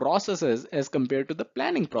of processes as compared to the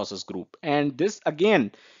planning process group. And this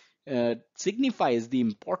again signifies the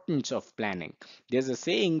importance of planning. There's a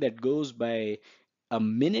saying that goes by a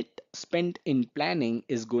minute spent in planning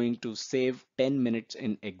is going to save 10 minutes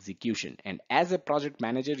in execution. And as a project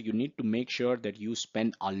manager, you need to make sure that you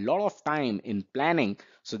spend a lot of time in planning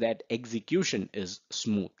so that execution is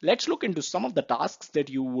smooth. Let's look into some of the tasks that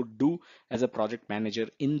you would do as a project manager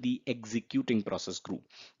in the executing process group.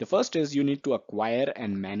 The first is you need to acquire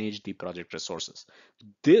and manage the project resources.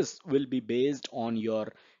 This will be based on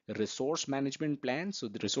your resource management plan. So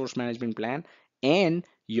the resource management plan and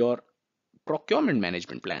your procurement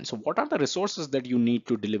management plan. So what are the resources that you need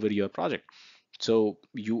to deliver your project? So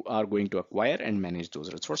you are going to acquire and manage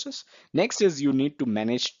those resources. Next is you need to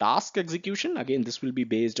manage task execution. Again, this will be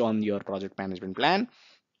based on your project management plan.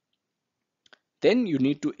 Then you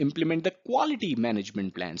need to implement the quality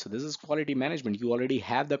management plan. So this is quality management. You already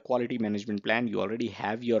have the quality management plan. You already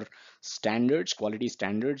have your standards, quality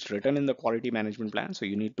standards written in the quality management plan. So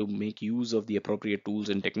you need to make use of the appropriate tools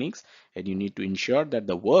and techniques, and you need to ensure that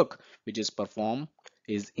the work which is performed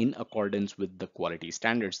is in accordance with the quality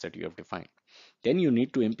standards that you have defined. Then you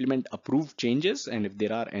need to implement approved changes, and if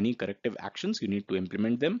there are any corrective actions, you need to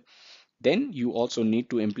implement them. Then you also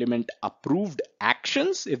need to implement approved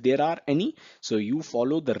actions if there are any. So you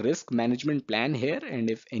follow the risk management plan here, and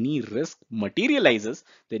if any risk materializes,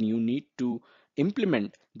 then you need to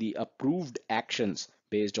implement the approved actions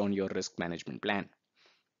based on your risk management plan.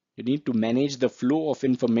 You need to manage the flow of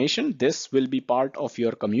information. This will be part of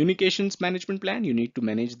your communications management plan. You need to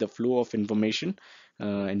manage the flow of information,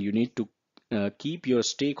 and you need to keep your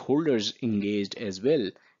stakeholders engaged as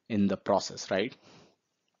well in the process, right?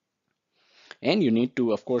 And you need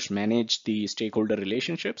to, of course, manage the stakeholder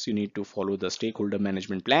relationships. You need to follow the stakeholder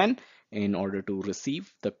management plan in order to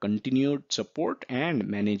receive the continued support and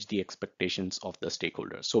manage the expectations of the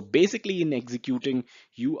stakeholders. So basically, in executing,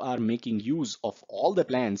 you are making use of all the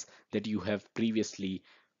plans that you have previously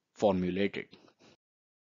formulated.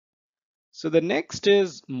 So the next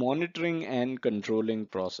is monitoring and controlling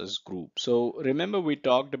process group. So remember we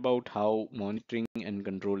talked about how monitoring and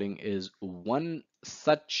controlling is one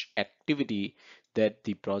such activity that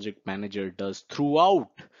the project manager does throughout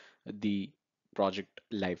the project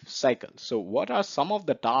life cycle. So what are some of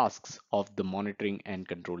the tasks of the monitoring and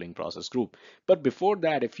controlling process group? But before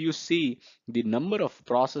that, if you see the number of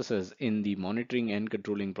processes in the monitoring and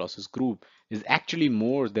controlling process group is actually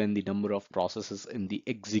more than the number of processes in the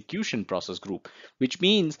execution process group, which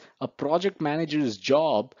means a project manager's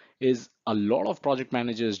job is a lot of project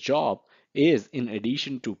managers' job is, in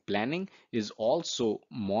addition to planning, is also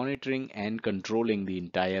monitoring and controlling the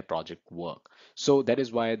entire project work. So that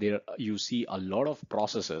is why there you see a lot of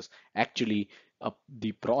processes. Actually,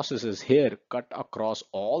 the processes here cut across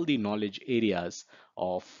all the knowledge areas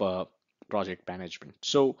of project management.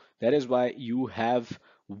 So that is why you have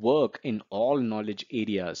work in all knowledge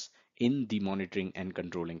areas in the monitoring and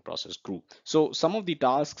controlling process group. So some of the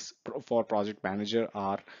tasks for project manager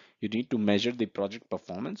are: you need to measure the project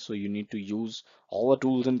performance. So you need to use all the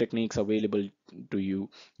tools and techniques available to you.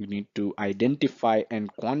 You need to identify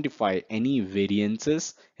and quantify any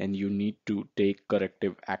variances, and you need to take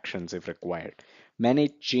corrective actions if required.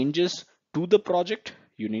 Manage changes to the project.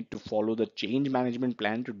 You need to follow the change management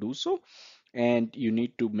plan to do so, and you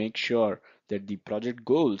need to make sure that the project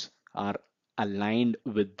goals are aligned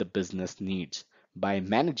with the business needs by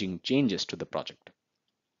managing changes to the project.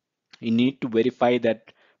 You need to verify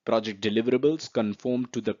that project deliverables conform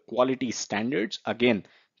to the quality standards. Again,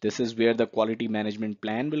 this is where the quality management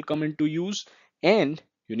plan will come into use, and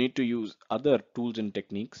you need to use other tools and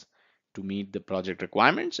techniques to meet the project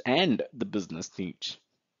requirements and the business needs.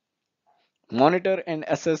 Monitor and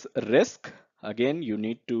assess risk. Again, you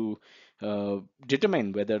need to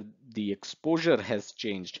determine whether the exposure has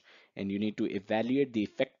changed, and you need to evaluate the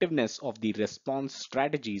effectiveness of the response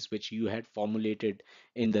strategies which you had formulated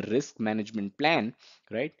in the risk management plan.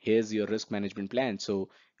 Right, here's your risk management plan. So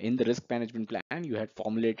in the risk management plan, you had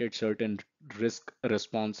formulated certain risk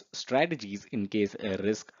response strategies in case a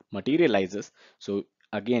risk materializes. So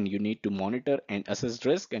again, you need to monitor and assess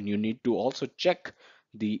risk, and you need to also check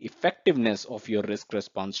the effectiveness of your risk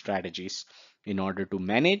response strategies in order to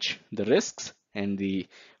manage the risks and the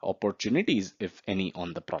opportunities, if any,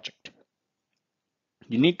 on the project.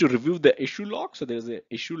 You need to review the issue log. So there's an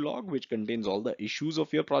issue log which contains all the issues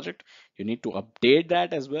of your project. You need to update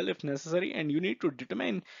that as well if necessary, and you need to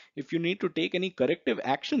determine if you need to take any corrective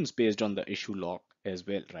actions based on the issue log as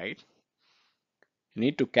well, right? You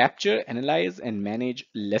need to capture, analyze, and manage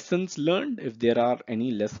lessons learned. If there are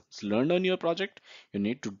any lessons learned on your project, you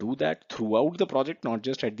need to do that throughout the project, not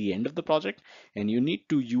just at the end of the project. And you need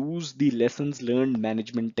to use the lessons learned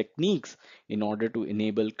management techniques in order to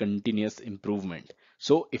enable continuous improvement.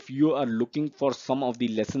 So if you are looking for some of the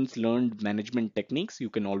lessons learned management techniques, you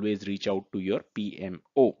can always reach out to your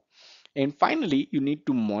PMO. And finally, you need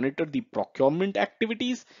to monitor the procurement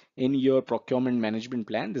activities in your procurement management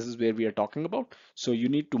plan. This is where we are talking about. So you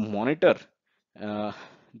need to monitor uh,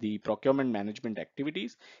 the procurement management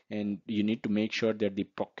activities, and you need to make sure that the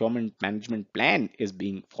procurement management plan is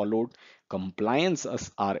being followed.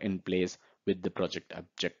 Compliances are in place with the project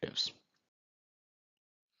objectives.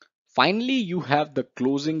 Finally, you have the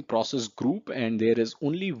closing process group, and there is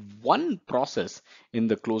only one process in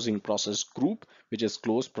the closing process group, which is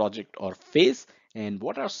close project or phase. And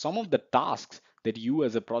what are some of the tasks that you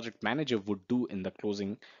as a project manager would do in the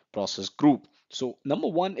closing process group? So number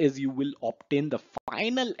one is you will obtain the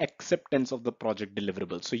final acceptance of the project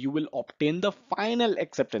deliverable. So you will obtain the final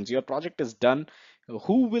acceptance. Your project is done.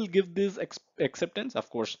 Who will give this acceptance? Of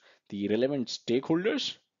course, the relevant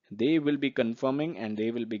stakeholders. They will be confirming and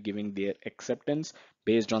they will be giving their acceptance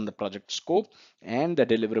based on the project scope and the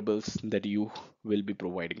deliverables that you will be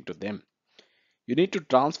providing to them. You need to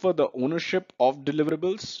transfer the ownership of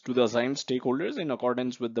deliverables to the assigned stakeholders in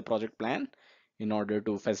accordance with the project plan in order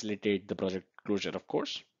to facilitate the project closure, of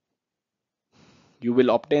course. You will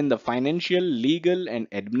obtain the financial, legal, and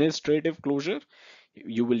administrative closure.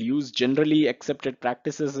 You will use generally accepted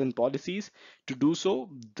practices and policies to do so.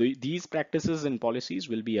 These practices and policies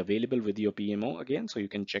will be available with your PMO again, so you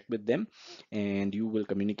can check with them, and you will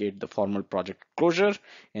communicate the formal project closure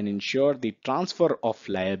and ensure the transfer of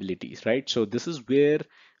liabilities, right? So this is where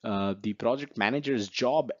the project manager's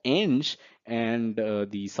job ends and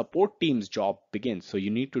the support team's job begins. So you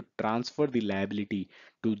need to transfer the liability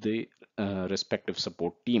to the respective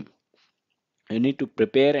support team. You need to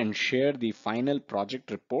prepare and share the final project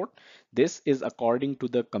report. This is according to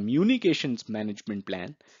the communications management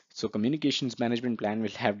plan. So communications management plan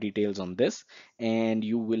will have details on this, and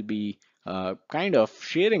you will be kind of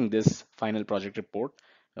sharing this final project report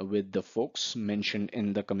with the folks mentioned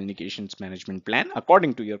in the communications management plan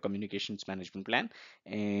according to your communications management plan.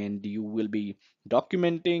 And you will be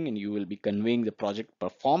documenting and you will be conveying the project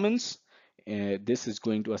performance. This is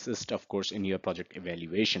going to assist, of course, in your project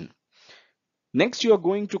evaluation. Next, you are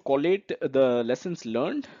going to collate the lessons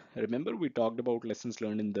learned. Remember, we talked about lessons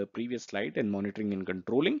learned in the previous slide and monitoring and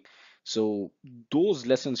controlling. So those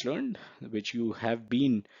lessons learned, which you have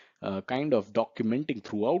been kind of documenting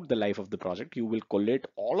throughout the life of the project, you will collate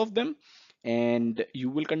all of them and you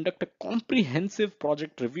will conduct a comprehensive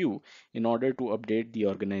project review in order to update the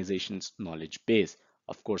organization's knowledge base.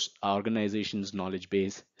 Of course, our organization's knowledge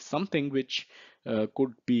base is something which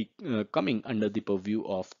could be coming under the purview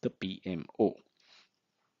of the PMO.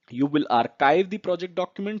 You will archive the project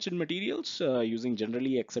documents and materials using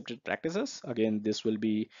generally accepted practices. Again, this will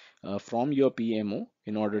be from your PMO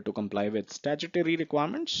in order to comply with statutory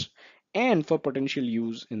requirements and for potential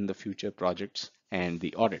use in the future projects and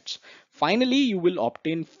the audits. Finally, you will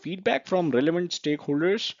obtain feedback from relevant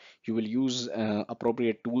stakeholders. You will use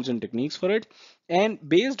appropriate tools and techniques for it. And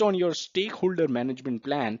based on your stakeholder management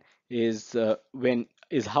plan is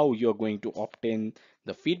how you're going to obtain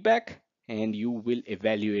the feedback and you will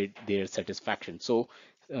evaluate their satisfaction. So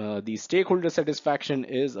the stakeholder satisfaction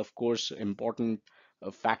is of course important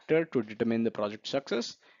factor to determine the project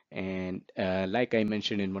success. And like I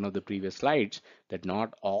mentioned in one of the previous slides, that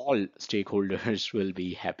not all stakeholders will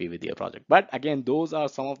be happy with your project. But again, those are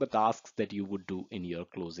some of the tasks that you would do in your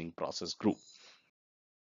closing process group.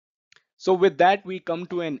 So with that, we come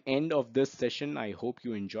to an end of this session. I hope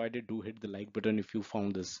you enjoyed it. Do hit the like button if you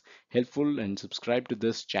found this helpful and subscribe to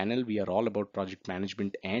this channel. We are all about project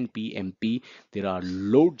management and PMP. There are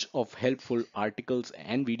loads of helpful articles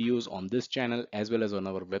and videos on this channel as well as on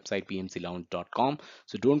our website pmclounge.com.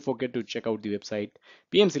 So don't forget to check out the website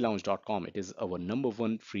pmclounge.com. It is our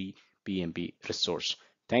 #1 free PMP resource.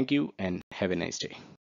 Thank you and have a nice day.